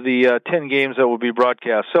of the 10 games that will be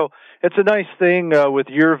broadcast. So it's a nice thing with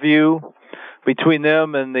YurView between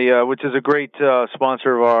them and the which is a great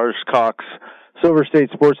sponsor of ours, Cox. Silver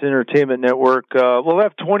State Sports Entertainment Network. We'll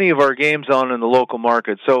have 20 of our games on in the local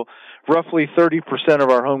market. So roughly 30%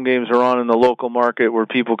 of our home games are on in the local market where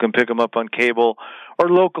people can pick them up on cable or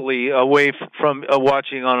locally away from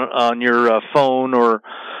watching on your phone or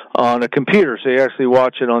on a computer. So you actually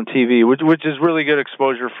watch it on TV, which is really good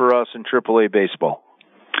exposure for us in AAA baseball.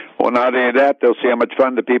 Well, not only that, they'll see how much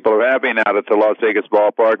fun the people are having out at the Las Vegas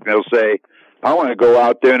ballpark, and they'll say, I want to go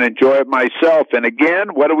out there and enjoy it myself. And again,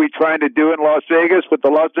 what are we trying to do in Las Vegas with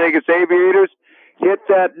the Las Vegas Aviators? Hit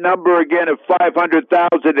that number again of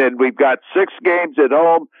 500,000, and we've got 6 games at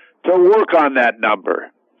home to work on that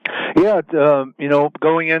number. Yeah,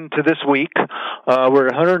 going into this week, we're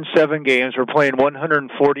at 107 games. We're playing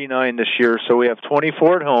 149 this year, so we have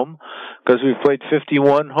 24 at home because we've played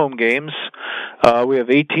 51 home games. We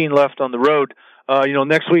have 18 left on the road.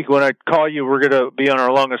 Next week when I call you, we're going to be on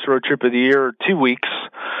our longest road trip of the year, 2 weeks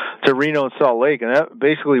to Reno and Salt Lake, and that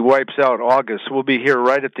basically wipes out August. We'll be here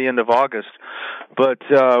right at the end of August. But,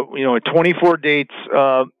 24 dates,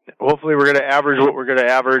 hopefully we're going to average what we're going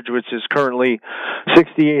to average, which is currently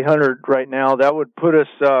 6,800 right now. That would put us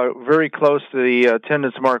very close to the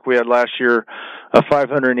attendance mark we had last year of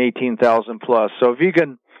 518,000 plus. So if you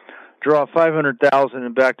can draw 500,000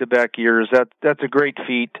 in back-to-back years, that's a great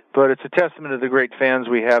feat, but it's a testament to the great fans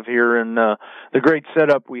we have here and the great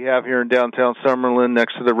setup we have here in downtown Summerlin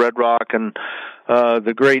next to the Red Rock and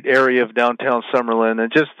the great area of downtown Summerlin,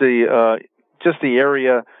 and just the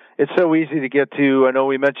area it's so easy to get to. I know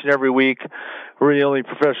we mention every week we're the only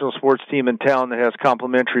professional sports team in town that has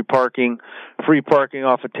complimentary parking, free parking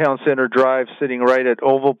off of Town Center Drive, sitting right at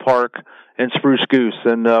Oval Park and Spruce Goose,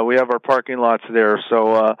 and we have our parking lots there.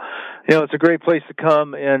 So, it's a great place to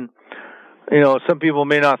come. And some people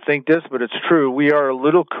may not think this, but it's true. We are a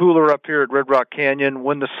little cooler up here at Red Rock Canyon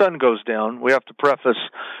when the sun goes down. We have to preface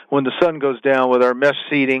when the sun goes down with our mesh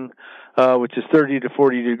seating, which is 30 to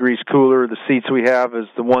 40 degrees cooler. The seats we have is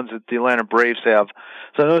the ones that the Atlanta Braves have.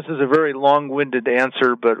 So I know this is a very long-winded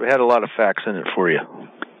answer, but we had a lot of facts in it for you.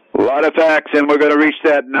 A lot of facts, and we're going to reach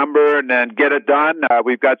that number and then get it done.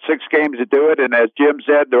 We've got 6 games to do it, and as Jim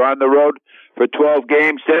said, they're on the road for 12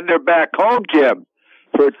 games. Then they're back home, Jim,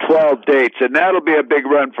 for 12 dates, and that'll be a big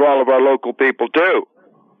run for all of our local people, too.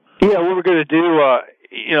 Yeah, what we're going to do, I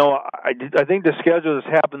think the schedule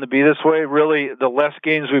has happened to be this way. Really, the less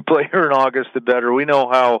games we play here in August, the better. We know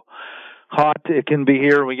how hot it can be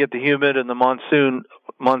here when we get the humid and the monsoon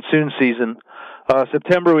season.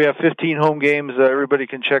 September, we have 15 home games. Everybody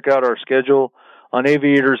can check out our schedule on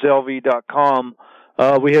aviatorslv.com.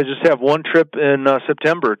 We just have one trip in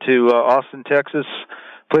September to Austin, Texas,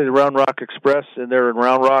 play the Round Rock Express, and they're in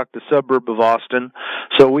Round Rock, the suburb of Austin.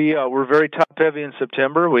 So we're very top-heavy in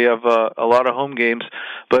September. We have a lot of home games.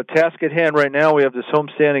 But task at hand right now, we have this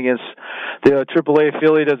homestand against the AAA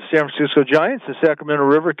affiliate of the San Francisco Giants, the Sacramento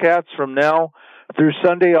River Cats, from now through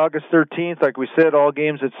Sunday, August 13th. Like we said, all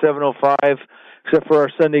games at 7:05, except for our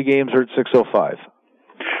Sunday games are at 6:05.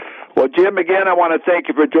 Well, Jim, again, I want to thank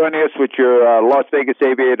you for joining us with your Las Vegas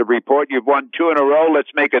Aviator Report. You've won 2 in a row.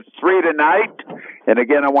 Let's make it 3 tonight. And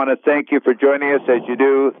again, I want to thank you for joining us as you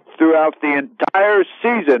do throughout the entire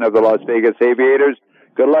season of the Las Vegas Aviators.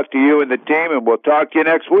 Good luck to you and the team, and we'll talk to you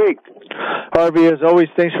next week. Harvey, as always,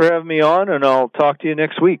 thanks for having me on, and I'll talk to you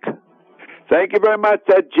next week. Thank you very much.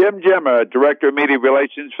 That's Jim Jimmer, Director of Media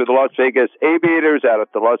Relations for the Las Vegas Aviators out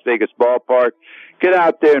at the Las Vegas Ballpark. Get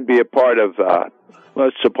out there and be a part of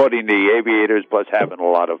supporting the Aviators, plus having a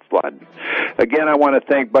lot of fun. Again, I want to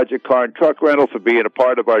thank Budget Car and Truck Rental for being a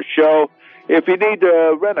part of our show. If you need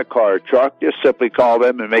to rent a car or truck, just simply call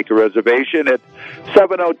them and make a reservation at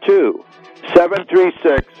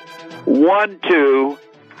 702-736-1212.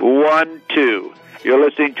 You're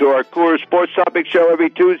listening to our Coors Sports Topic Show every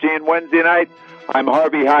Tuesday and Wednesday night. I'm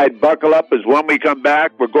Harvey Hyde. Buckle up, as when we come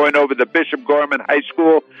back, we're going over to Bishop Gorman High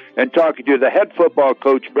School and talking to the head football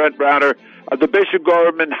coach, Brent Browner, of the Bishop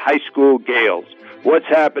Gorman High School Gales. What's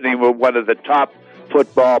happening with one of the top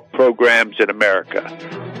football programs in America?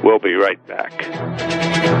 We'll be right back.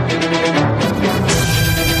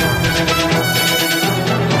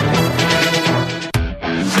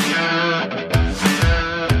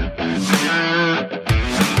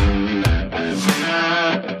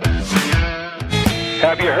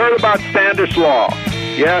 Have you heard about Standish Law?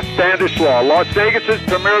 Yes, Standish Law, Las Vegas's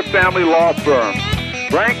premier family law firm.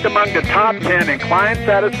 Ranked among the top 10 in client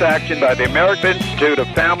satisfaction by the American Institute of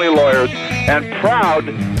Family Lawyers, and proud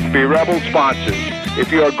to be Rebel sponsors.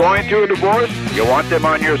 If you are going through a divorce, you want them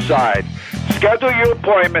on your side. Schedule your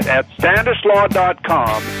appointment at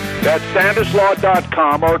standishlaw.com. That's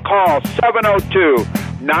standishlaw.com, or call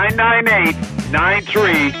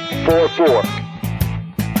 702-998-9344.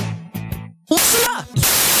 Listen up!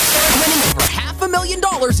 Winning over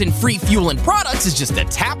 $500,000 in free fuel and products is just a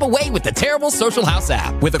tap away with the Terrible Social House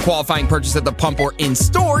app. With a qualifying purchase at the pump or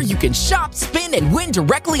in-store, you can shop, spin, and win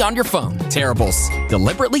directly on your phone. Terrible's,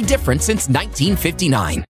 deliberately different since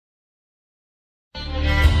 1959.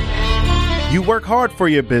 You work hard for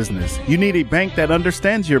your business. You need a bank that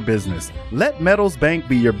understands your business. Let Metals Bank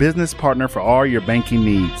be your business partner for all your banking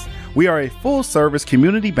needs. We are a full-service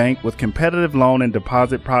community bank with competitive loan and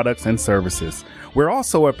deposit products and services. We're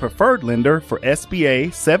also a preferred lender for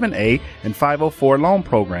SBA, 7A, and 504 loan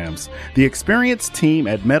programs. The experienced team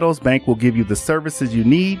at Metals Bank will give you the services you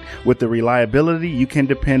need with the reliability you can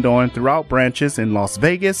depend on throughout branches in Las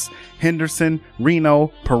Vegas, Henderson,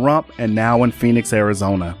 Reno, Pahrump, and now in Phoenix,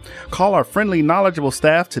 Arizona. Call our friendly, knowledgeable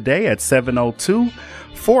staff today at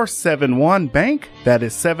 702-471-BANK. That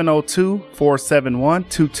is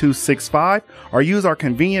 702-471-2265. Or use our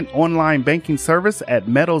convenient online banking service at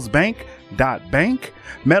metalsbank.bank.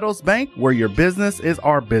 Metals Bank, where your business is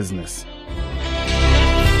our business.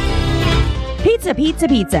 Pizza, pizza,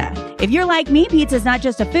 pizza. If you're like me, pizza's not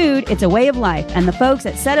just a food, it's a way of life. And the folks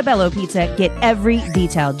at Settebello Pizza get every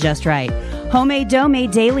detail just right. Homemade dough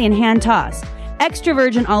made daily and hand-tossed. Extra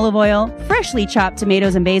virgin olive oil, freshly chopped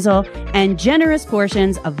tomatoes and basil, and generous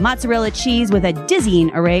portions of mozzarella cheese with a dizzying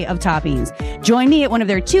array of toppings. Join me at one of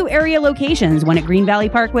their 2 area locations, one at Green Valley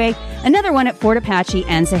Parkway, another one at Fort Apache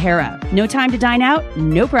and Sahara. No time to dine out?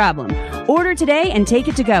 No problem. Order today and take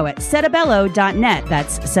it to go at setabello.net.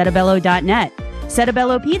 That's setabello.net.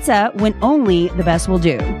 Setabello Pizza, when only the best will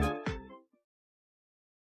do.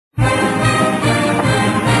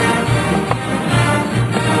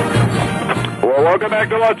 Well, welcome back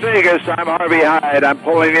to Las Vegas. I'm Harvey Hyde. I'm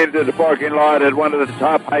pulling into the parking lot at one of the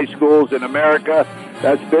top high schools in America.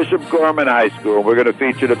 That's Bishop Gorman High School. We're going to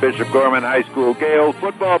feature the Bishop Gorman High School Gale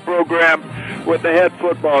football program with the head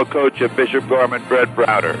football coach of Bishop Gorman, Brett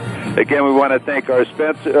Browder. Again, we want to thank our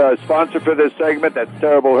sponsor for this segment. That's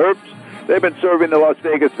Terrible Herbs. They've been serving the Las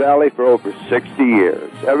Vegas Valley for over 60 years.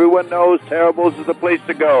 Everyone knows Terrible's is the place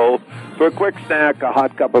to go for a quick snack, a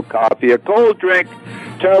hot cup of coffee, a cold drink.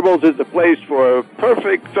 Terrible's is the place for a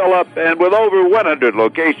perfect fill-up, and with over 100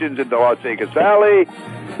 locations in the Las Vegas Valley,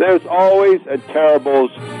 there's always a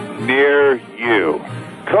Terrible's near you.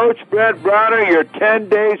 Coach Brett Browder, you're 10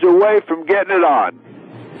 days away from getting it on.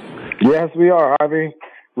 Yes, we are, Harvey.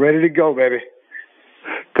 Ready to go, baby.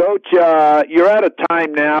 Coach, you're at a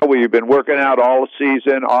time now where you've been working out all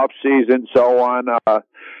season, off season, so on,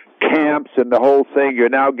 camps and the whole thing. You're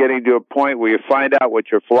now getting to a point where you find out what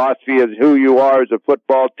your philosophy is, who you are as a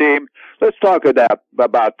football team. Let's talk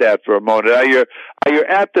about that for a moment. Are you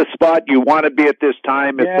at the spot you want to be at this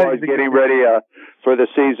time as far as getting ready for the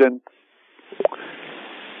season?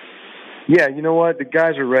 Yeah, you know what? The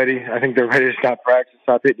guys are ready. I think they're ready to stop practice,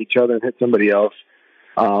 stop hitting each other and hit somebody else.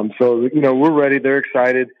 So, we're ready. They're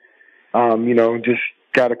excited. Just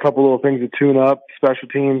got a couple little things to tune up, special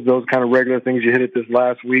teams, those kind of regular things you hit it this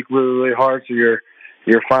last week really, really hard. So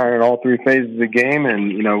you're firing all three phases of the game,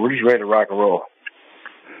 and, we're just ready to rock and roll.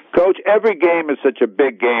 Coach, every game is such a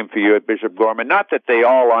big game for you at Bishop Gorman. Not that they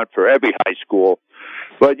all aren't for every high school,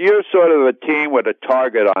 but you're sort of a team with a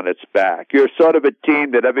target on its back. You're sort of a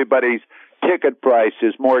team that everybody's ticket price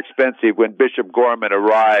is more expensive when Bishop Gorman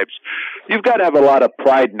arrives. You've got to have a lot of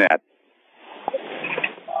pride in that.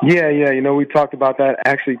 Yeah. We talked about that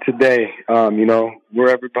actually today. We're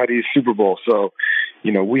everybody's Super Bowl. So,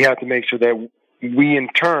 we have to make sure that we in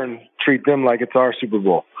turn treat them like it's our Super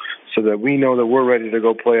Bowl so that we know that we're ready to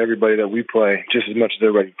go play everybody that we play just as much as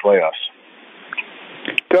they're ready to play us.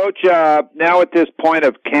 Coach, now at this point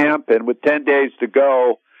of camp and with 10 days to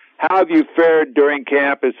go, how have you fared during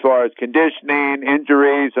camp as far as conditioning,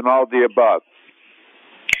 injuries, and all the above?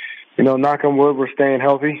 Knock on wood, we're staying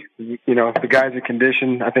healthy. The guys are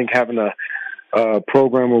conditioned. I think having a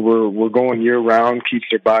program where we're going year-round keeps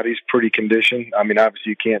their bodies pretty conditioned. I mean,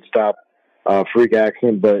 obviously you can't stop freak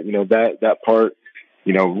accident, but, that part,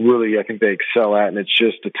 really I think they excel at, and it's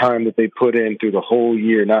just the time that they put in through the whole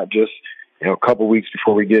year, not just, a couple weeks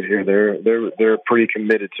before we get here. They're pretty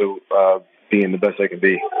committed to being the best they can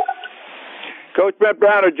be. Coach Brett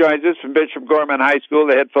Browder joins us from Bishop Gorman High School,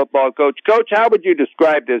 the head football coach. Coach, how would you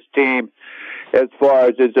describe this team as far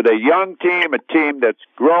as, is it a young team, a team that's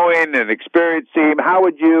growing, an experienced team? How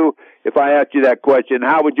would you, if I asked you that question,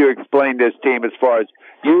 how would you explain this team as far as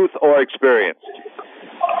youth or experienced?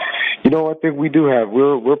 I think we do have.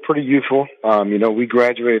 We're pretty youthful. We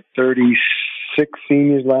graduated 36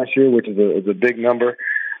 seniors last year, which is a big number.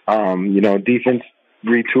 Defense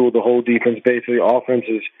retooled the whole defense basically. Offense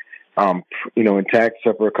is intact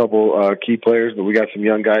except for a couple key players, but we got some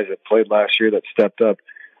young guys that played last year that stepped up,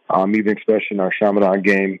 even especially in our Chaminade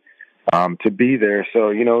game, to be there.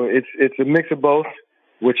 So, it's a mix of both,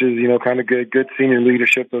 which is, kind of good senior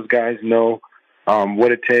leadership. Those guys know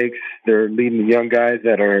what it takes. They're leading the young guys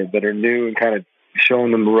that are new and kind of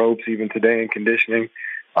showing them the ropes even today in conditioning,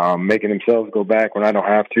 making themselves go back when I don't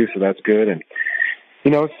have to. So that's good. And,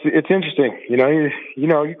 it's interesting.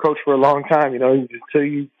 You coach for a long time. Until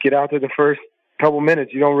you get out there the first couple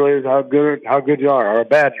minutes, you don't realize how good you are or how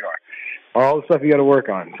bad you are, all the stuff you got to work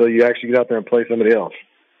on until you actually get out there and play somebody else.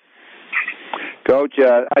 Coach,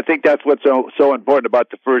 I think that's what's so important about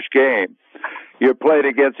the first game. You're playing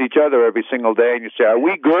against each other every single day, and you say, "Are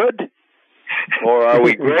we good, or are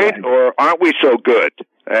we great, or aren't we so good?"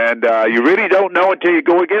 And you really don't know until you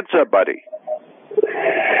go against somebody.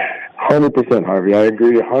 100%, Harvey. I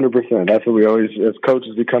agree 100%. That's what we always, as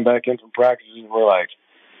coaches, we come back in from practice and we're like,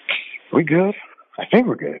 we good? I think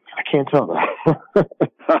we're good. I can't tell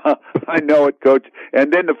that. I know it, Coach.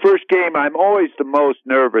 And then the first game, I'm always the most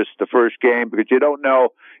nervous the first game because you don't know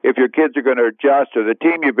if your kids are going to adjust or the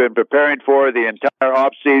team you've been preparing for the entire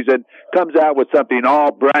off season comes out with something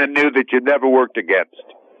all brand new that you've never worked against.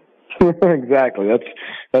 Exactly.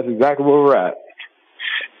 That's exactly where we're at.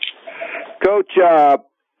 Coach,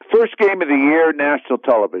 first game of the year, national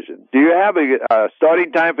television. Do you have a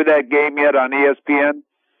starting time for that game yet on ESPN?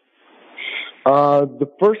 The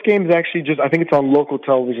first game is actually I think it's on local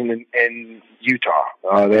television in Utah.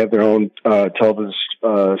 They have their own television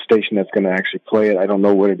station that's going to actually play it. I don't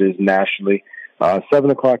know what it is nationally. 7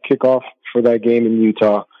 o'clock kickoff for that game in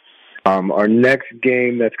Utah. Our next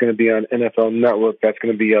game that's going to be on NFL Network, that's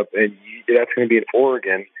going to be in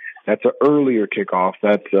Oregon. That's an earlier kickoff.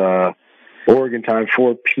 That's Oregon time,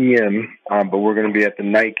 4 p.m. But we're going to be at the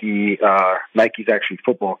Nike's actually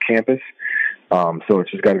football campus. So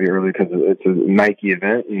it's just got to be early because it's a Nike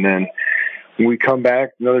event. And then when we come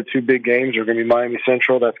back, another 2 big games are going to be Miami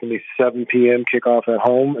Central. That's going to be 7 p.m. kickoff at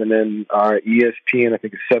home. And then our ESPN, I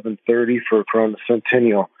think it's 7:30 for Corona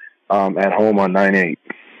Centennial at home on 9/8.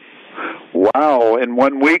 Wow. In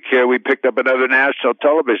 1 week here, we picked up another national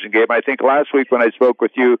television game. I think last week when I spoke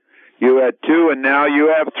with you, you had 2, and now you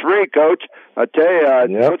have 3, Coach. I tell you,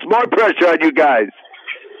 it puts more pressure on you guys.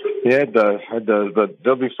 Yeah, it does. But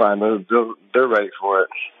they'll be fine. They're ready for it.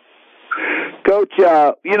 Coach,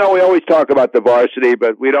 we always talk about the varsity,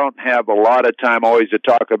 but we don't have a lot of time always to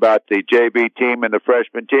talk about the JV team and the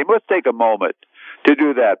freshman team. Let's take a moment to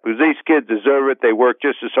do that, because these kids deserve it. They work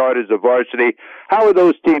just as hard as the varsity. How are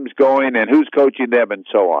those teams going, and who's coaching them, and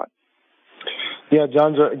so on? Yeah,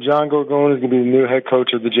 John Gorgone is going to be the new head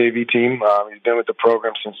coach of the JV team. He's been with the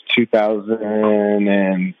program since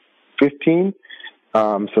 2015.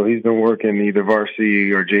 So he's been working either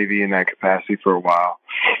varsity or JV in that capacity for a while.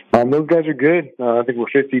 Those guys are good. I think we're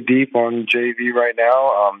 50 deep on JV right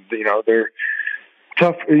now. They're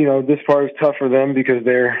tough. This part is tough for them because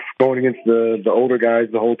they're going against the older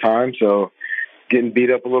guys the whole time. So getting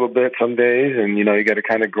beat up a little bit some days, and you got to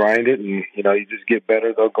kind of grind it, and you just get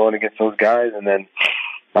better though going against those guys, and then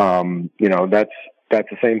that's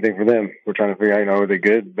the same thing for them. We're trying to figure out are they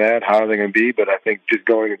good, bad, how are they going to be? But I think just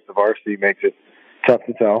going against the varsity makes it tough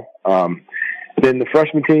to tell. Then the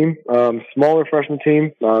freshman team, smaller freshman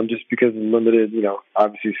team, just because of limited,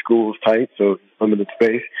 obviously school's tight, so limited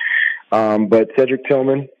space. But Cedric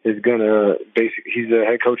Tillman is he's a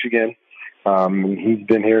head coach again. He's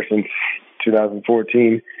been here since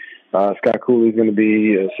 2014. Scott Cooley's going to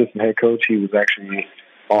be assistant head coach. He was actually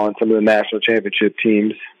on some of the national championship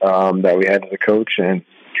teams that we had as a coach, and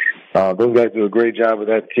those guys do a great job with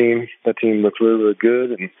that team. That team looks really, really good,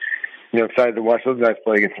 and excited to watch those guys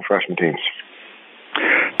play against some freshman teams.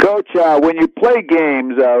 Coach, when you play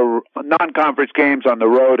games, non-conference games on the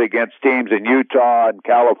road against teams in Utah and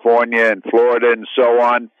California and Florida and so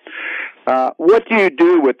on, what do you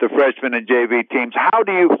do with the freshman and JV teams? How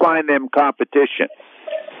do you find them competition?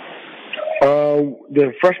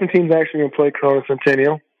 The freshman team's actually going to play Corona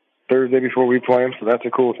Centennial Thursday before we play them, so that's a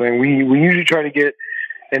cool thing. We usually try to get,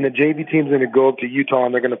 and the JV team's going to go up to Utah,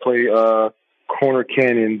 and they're going to play Corner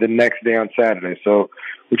Canyon the next day on Saturday. So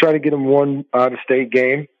we try to get them one out-of-state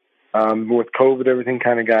game. With COVID, everything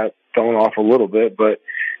kind of got thrown off a little bit, but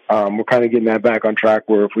we're kind of getting that back on track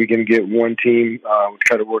where if we can get one team, we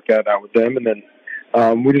try to work that out with them. And then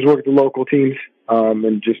we just work with the local teams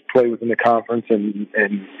and just play within the conference and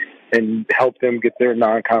help them get their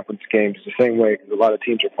non-conference games the same way, because a lot of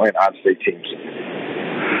teams are playing out-of-state teams.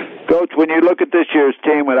 Coach, when you look at this year's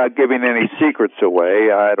team, without giving any secrets away,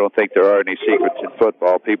 I don't think there are any secrets in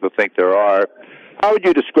football. People think there are. How would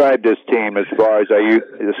you describe this team as far as, are you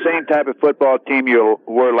the same type of football team you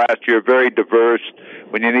were last year, very diverse?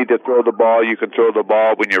 When you need to throw the ball, you can throw the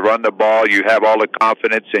ball. When you run the ball, you have all the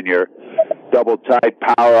confidence in your double tight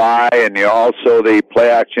power eye and you also the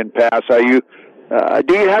play action pass. Are you,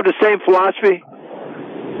 do you have the same philosophy?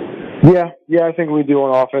 Yeah, I think we do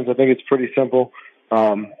on offense. I think it's pretty simple.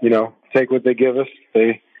 Take what they give us.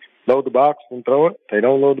 They load the box and throw it. They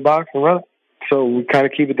don't load the box and run it. So we kind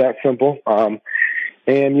of keep it that simple.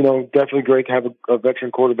 And, definitely great to have a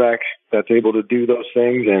veteran quarterback that's able to do those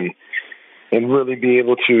things and really be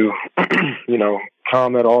able to,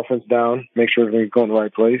 calm that offense down, make sure everything's going the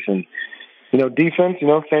right place. And, defense,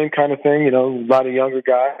 same kind of thing, a lot of younger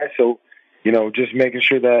guys. So, just making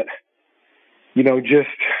sure that,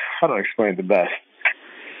 how do I explain it the best?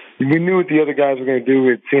 We knew what the other guys were going to do.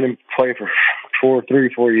 We'd seen them play for 3 or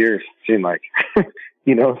 4 years, it seemed like.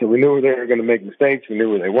 So we knew where they were going to make mistakes. We knew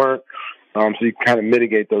where they weren't. So you kind of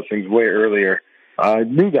mitigate those things way earlier.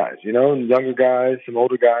 New guys, younger guys, some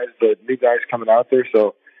older guys, but new guys coming out there.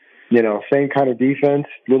 So, same kind of defense,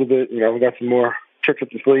 a little bit, we got some more tricks up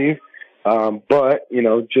the sleeve. But,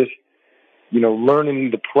 just,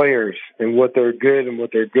 learning the players and what they're good and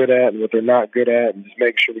what they're good at and what they're not good at, and just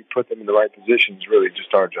make sure we put them in the right positions, really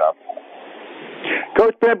just our job.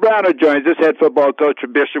 Coach Ben Browner joins us, head football coach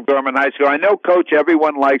from Bishop Gorman High School. I know, Coach,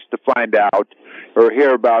 everyone likes to find out or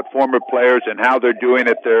hear about former players and how they're doing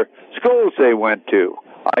at their schools they went to.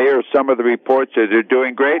 I hear some of the reports that they're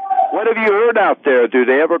doing great. What have you heard out there? Do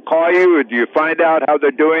they ever call you, or do you find out how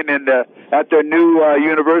they're doing at their new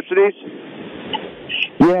universities?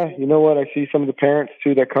 Yeah, you know what? I see some of the parents,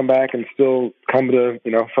 too, that come back and still come to,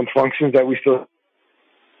 some functions that we still...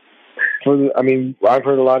 I've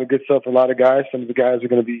heard a lot of good stuff from a lot of guys. Some of the guys are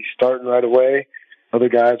going to be starting right away. Other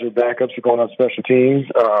guys are backups are going on special teams.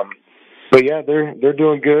 But, yeah, they're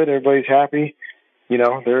doing good. Everybody's happy.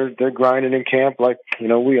 They're grinding in camp like,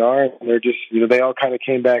 we are. They're just, they all kind of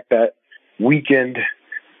came back that weekend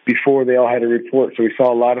before they all had a report. So we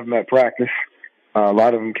saw a lot of them at practice. A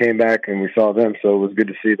lot of them came back and we saw them. So it was good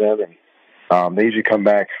to see them. And they usually come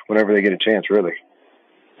back whenever they get a chance, really.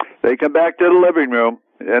 They come back to the living room,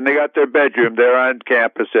 and they got their bedroom there on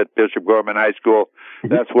campus at Bishop Gorman High School.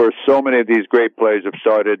 That's where so many of these great players have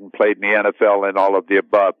started and played in the NFL and all of the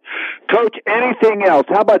above. Coach, anything else?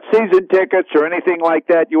 How about season tickets or anything like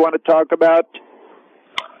that you want to talk about?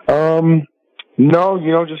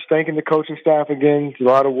 No, just thanking the coaching staff again. It's a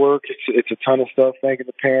lot of work. It's a ton of stuff. Thanking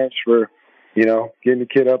the parents for, getting the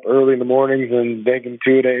kid up early in the mornings and making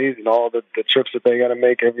 2 days and all the trips that they got to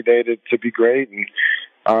make every day to be great. And,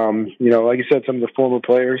 like you said, some of the former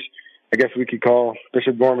players, I guess we could call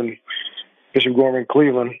Bishop Gorman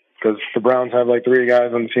Cleveland, because the Browns have like 3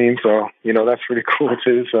 guys on the team. So, that's pretty cool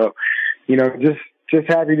too. So, just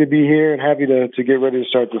happy to be here and happy to get ready to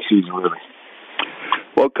start the season, really.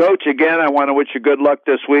 Well, Coach, again, I want to wish you good luck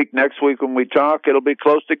this week. Next week when we talk, it'll be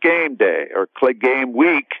close to game day or game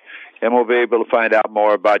week, and we'll be able to find out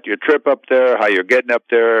more about your trip up there, how you're getting up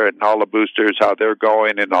there, and all the boosters, how they're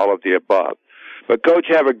going, and all of the above. But, Coach,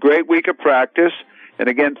 have a great week of practice. And,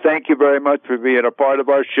 again, thank you very much for being a part of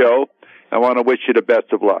our show. I want to wish you the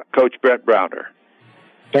best of luck. Coach Brent Browner.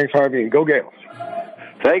 Thanks, Harvey, and go Gales.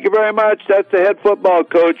 Thank you very much. That's the head football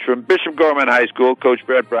coach from Bishop Gorman High School, Coach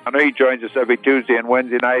Brent Browner. He joins us every Tuesday and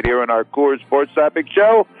Wednesday night here on our Coors Sports Topic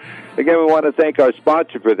Show. Again, we want to thank our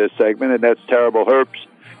sponsor for this segment, and that's Terrible Herbs.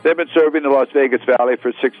 They've been serving the Las Vegas Valley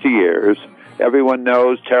for 60 years. Everyone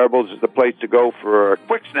knows Terribles is the place to go for a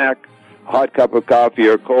quick snack, a hot cup of coffee,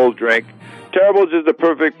 or a cold drink. Terribles is the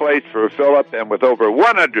perfect place for a fill-up, and with over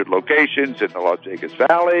 100 locations in the Las Vegas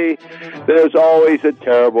Valley, there's always a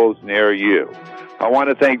Terribles near you. I want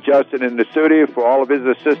to thank Justin in the studio for all of his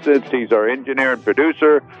assistance. He's our engineer and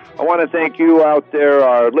producer. I want to thank you out there,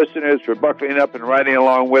 our listeners, for buckling up and riding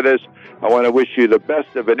along with us. I want to wish you the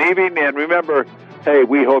best of an evening, and remember, hey,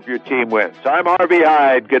 we hope your team wins. I'm Harvey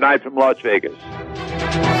Hyde. Good night from Las Vegas.